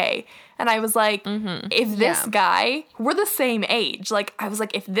 500K. And I was like, if this guy, we're the same age. Like, I was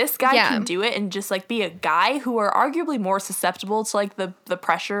like, if this guy can do it and just like be a guy who are arguably more susceptible to like the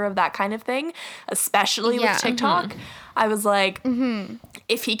pressure of that kind of thing, especially with TikTok, I was like,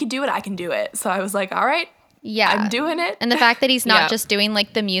 if he could do it, I can do it. So I was like, all right. Yeah. I'm doing it. And the fact that he's not just doing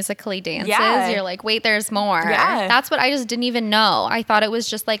like the Musically dances, you're like, wait, there's more. Yeah. That's what I just didn't even know. I thought it was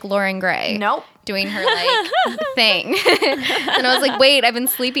just like Lauren Gray. Nope. Doing her like thing. And I was like, wait, I've been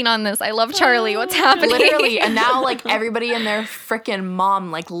sleeping on this. I love Charlie. What's happening? Literally. And now like everybody and their freaking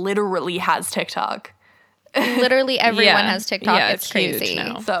mom like literally has TikTok. Literally everyone has TikTok. Yeah, it's crazy. Huge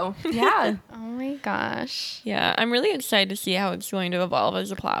now. So yeah. Oh my gosh. Yeah. I'm really excited to see how it's going to evolve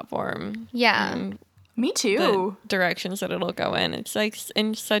as a platform. Yeah. And me too. The directions that it'll go in. It's like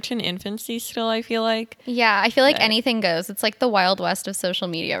in such an infancy still, I feel like. Yeah, I feel like anything goes. It's like the Wild West of social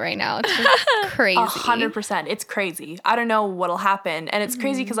media right now. It's just crazy. 100%. It's crazy. I don't know what'll happen. And it's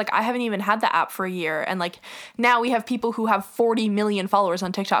crazy because like I haven't even had the app for a year. And like now we have people who have 40 million followers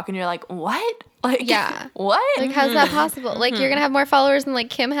on TikTok and you're like, what? Like, what? Like, how's that possible? Like, you're going to have more followers than like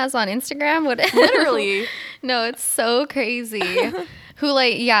Kim has on Instagram? What? Literally. No, it's so crazy. Who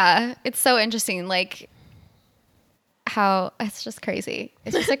like, it's so interesting. Like how it's just crazy.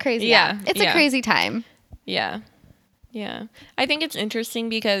 It's just a crazy It's a crazy time. Yeah. Yeah. I think it's interesting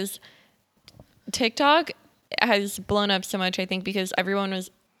because TikTok has blown up so much, I think, because everyone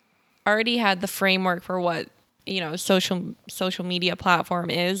was already had the framework for what, you know, social media platform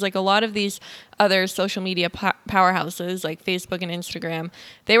is. Like a lot of these other social media powerhouses like Facebook and Instagram,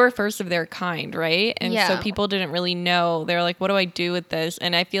 they were first of their kind, right? And so people didn't really know. They're like, what do I do with this?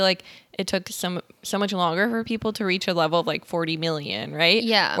 And I feel like it took so much longer for people to reach a level of like 40 million, right?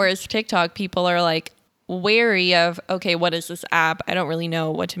 Yeah. Whereas TikTok, people are like wary of, okay, what is this app? I don't really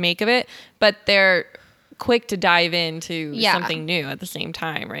know what to make of it, but they're quick to dive into something new at the same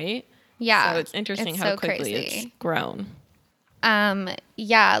time, right? Yeah. So it's interesting how quickly it's grown.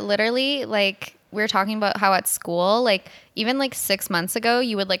 Yeah, literally, like we were talking about how at school, like even like 6 months ago,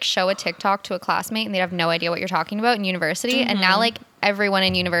 you would like show a TikTok to a classmate and they'd have no idea what you're talking about in university. And now like everyone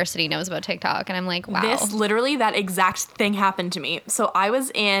in university knows about TikTok. And I'm like, wow. That exact thing happened to me. So I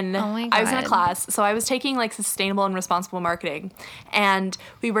was in a class. So I was taking like sustainable and responsible marketing. And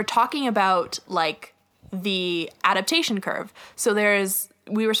we were talking about like the adaptation curve. So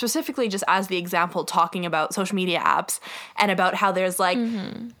we were specifically just as the example talking about social media apps and about how there's like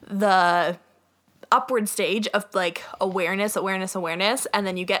the upward stage of like awareness, and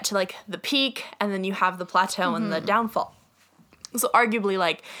then you get to like the peak and then you have the plateau and the downfall. So arguably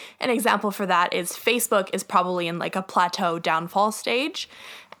like an example for that is Facebook is probably in like a plateau downfall stage.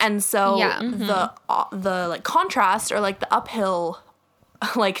 And so the like contrast or like the uphill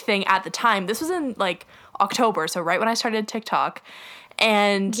like thing at the time, this was in like October, so right when I started TikTok.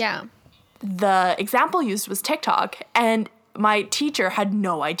 And the example used was TikTok, and my teacher had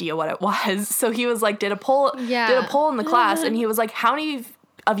no idea what it was. So he was like, did a poll in the class, and he was like, how many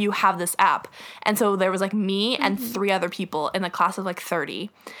of you have this app? And so there was like me and 3 other people in the class of like 30.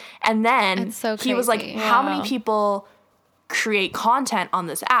 And then he was like, how many people create content on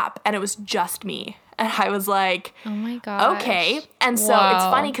this app? And it was just me. And I was like, oh my gosh. Okay. And so it's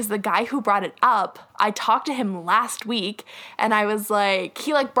funny because the guy who brought it up, I talked to him last week and I was like,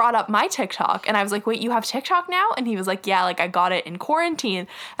 he like brought up my TikTok and I was like, wait, you have TikTok now? And he was like, yeah, like I got it in quarantine.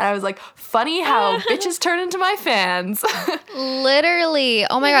 And I was like, funny how bitches turn into my fans. Literally.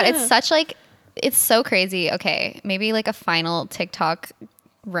 Oh my God. It's such like, it's so crazy. Okay. Maybe like a final TikTok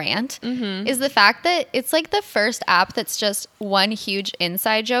rant is the fact that it's like the first app that's just one huge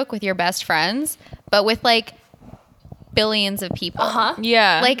inside joke with your best friends, but with like billions of people.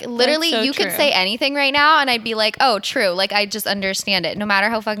 Yeah. Like literally you could say anything right now and I'd be like, oh, true. Like I just understand it no matter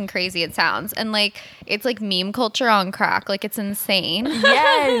how fucking crazy it sounds. And like it's like meme culture on crack. Like it's insane.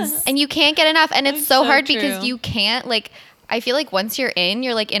 Yes. And you can't get enough. And it's so hard because you can't like, I feel like once you're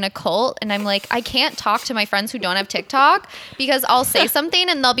you're like in a cult and I'm like, I can't talk to my friends who don't have TikTok because I'll say something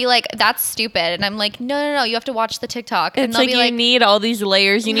and they'll be like, that's stupid. And I'm like, no, you have to watch the TikTok. And it's like you need all these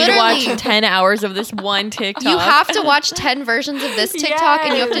layers. You need to watch 10 hours of this one TikTok. You have to watch 10 versions of this TikTok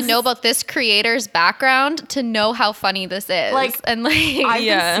and you have to know about this creator's background to know how funny this is. Like, and like I've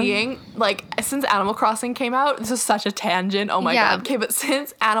been seeing, like, since Animal Crossing came out, this is such a tangent. Oh my God. Okay, but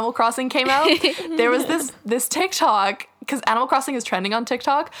since Animal Crossing came out, there was this TikTok, because Animal Crossing is trending on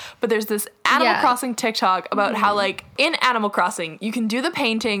TikTok, but there's this Animal Crossing TikTok about how, like, in Animal Crossing, you can do the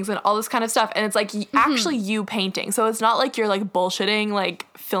paintings and all this kind of stuff, and it's, like, actually you painting. So it's not like you're, like, bullshitting, like,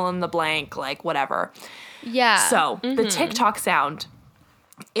 fill in the blank, like, whatever. Yeah. So the TikTok sound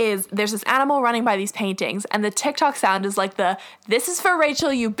is there's this animal running by these paintings, and the TikTok sound is like this is for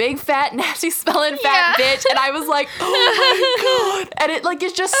Rachel, you big fat nasty smelling fat bitch. And I was like, oh my God. And it like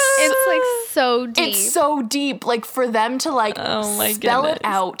it's just it's like so deep. It's so deep, like for them to like spell it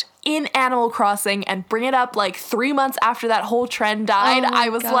out in Animal Crossing and bring it up like 3 months after that whole trend died. I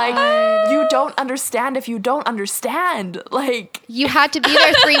was like, you don't understand if you don't understand. Like, you had to be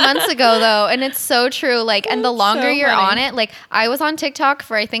there 3 months ago though, and it's so true. Like, and the longer you're on it, like I was on TikTok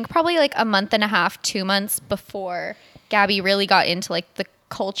for I think probably like a month and a half, 2 months before Gabby really got into like the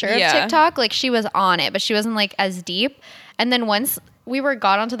culture of TikTok. Like she was on it, but she wasn't like as deep. And then once we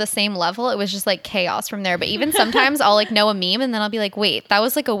got onto the same level, it was just like chaos from there. But even sometimes I'll like know a meme and then I'll be like, wait, that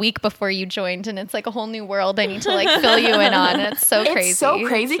was like a week before you joined and it's like a whole new world I need to like fill you in on. And it's so crazy. It's so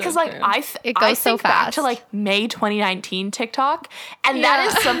crazy because like it goes so fast. Back to like May 2019 TikTok, and that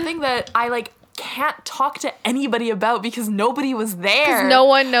is something that I like can't talk to anybody about because nobody was there. Because no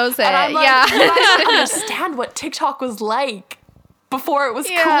one knows it. And I'm like, you guys don't understand what TikTok was like before it was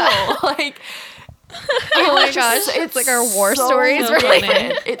cool. Like, oh my gosh, it's like our war stories.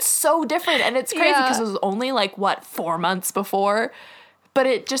 It's so different, and it's crazy because it was only like 4 months before, but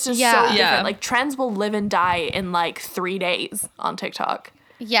it just is so different. Like trends will live and die in like 3 days on TikTok.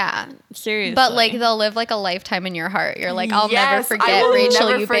 Yeah, seriously. But like they'll live like a lifetime in your heart. You're like, I'll never forget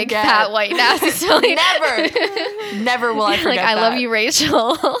Rachel, you big fat white nasty. Never will I forget. Like I love you,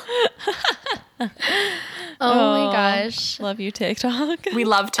 Rachel. Oh my gosh. Love you, TikTok. We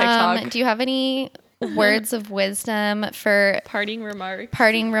love TikTok. Do you have any words of wisdom for parting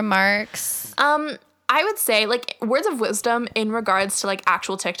remarks? I would say like words of wisdom in regards to like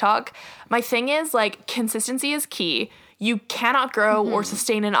actual TikTok. My thing is like consistency is key. You cannot grow or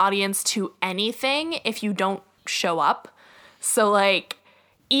sustain an audience to anything if you don't show up. So like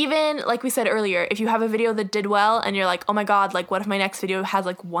even like we said earlier, if you have a video that did well and you're like, oh my God, like what if my next video has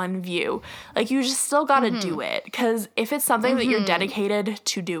like 1 view? Like you just still gotta do it. Because if it's something that you're dedicated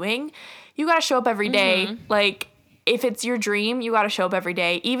to doing, you gotta show up every day. Like if it's your dream, you gotta show up every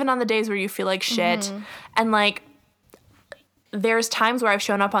day, even on the days where you feel like shit. And like there's times where I've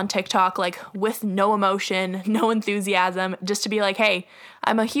shown up on TikTok like with no emotion, no enthusiasm, just to be like, hey,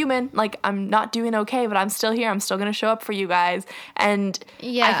 I'm a human. Like I'm not doing okay, but I'm still here. I'm still going to show up for you guys. And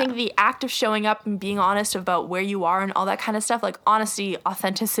I think the act of showing up and being honest about where you are and all that kind of stuff, like honesty,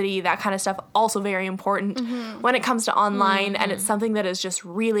 authenticity, that kind of stuff, also very important when it comes to online. And it's something that is just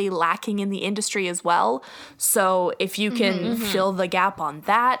really lacking in the industry as well. So if you can fill the gap on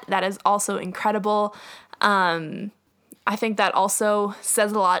that, that is also incredible. I think that also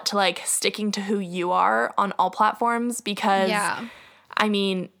says a lot to like sticking to who you are on all platforms because I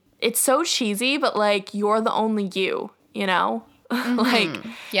mean, it's so cheesy, but like you're the only you know? Like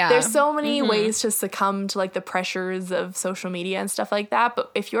there's so many ways to succumb to like the pressures of social media and stuff like that. But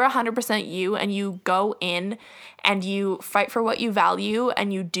if you're 100% you and you go in and you fight for what you value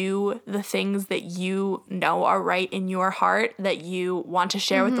and you do the things that you know are right in your heart that you want to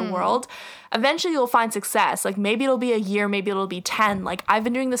share with the world, eventually you'll find success. Like maybe it'll be a year, maybe it'll be 10. Like I've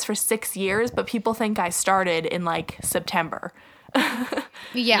been doing this for 6 years, but people think I started in like September.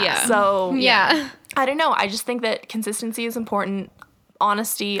 So I don't know. I just think that consistency is important.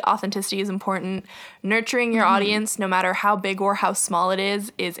 honesty, authenticity is important. Nurturing your audience, no matter how big or how small it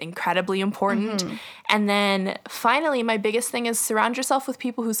is incredibly important. And then finally, my biggest thing is surround yourself with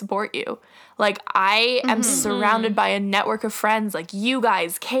people who support you. Like, I am surrounded by a network of friends like you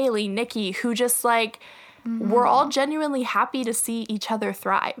guys, Kaylee, Nikki, who just like, we're all genuinely happy to see each other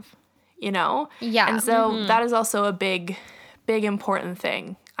thrive, you know? Yeah. And so that is also a big, big important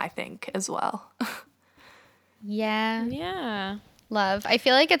thing, I think, as well. Yeah. Yeah. Love. I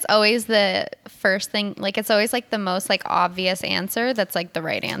feel like it's always the first thing, like it's always like the most like obvious answer that's like the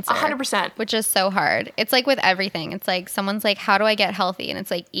right answer. 100%. Which is so hard. It's like with everything. It's like someone's like, how do I get healthy? And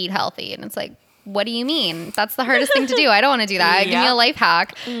it's like, eat healthy. And it's like, what do you mean? That's the hardest thing to do. I don't want to do that. Give me a life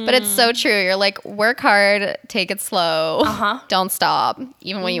hack. But it's so true. You're like, work hard, take it slow. Don't stop,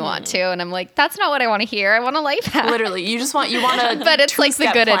 even when you want to. And I'm like, that's not what I want to hear. I want a life hack. Literally, you want to. But it's like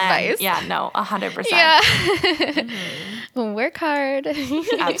the good plan. Advice. Yeah, no, 100%. Yeah. Work hard.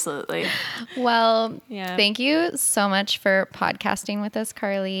 Absolutely. Well, thank you so much for podcasting with us,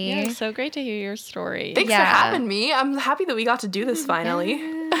 Carly. Yeah, it's so great to hear your story. Thanks for having me. I'm happy that we got to do this finally.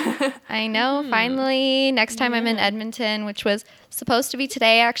 I know, finally. Next time I'm in Edmonton, which was supposed to be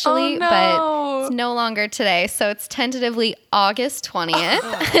today, actually, but it's no longer today. So it's tentatively August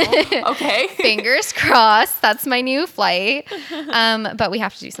 20th. Okay. Fingers crossed. That's my new flight. But we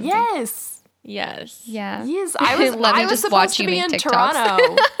have to do something. Yes. Yes. Yeah. Yes. I was supposed to be in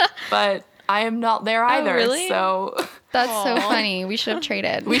Toronto, but I am not there either. Really? So that's so funny. We should have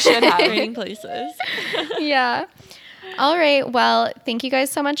traded. We should have. Trading places. Yeah. All right. Well, thank you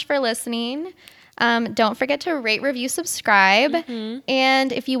guys so much for listening. Don't forget to rate, review, subscribe.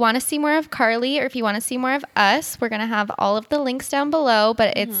 And if you want to see more of Carly or if you want to see more of us, we're going to have all of the links down below.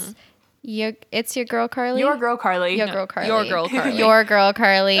 But it's your girl Carly. Your girl Carly. Your girl Carly. Your girl Carly. Your girl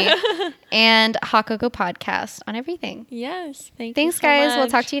Carly. And Hot Cocoa Podcast on everything. Yes. Thanks, guys. Much. We'll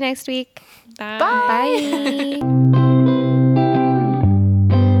talk to you next week. Bye. Bye.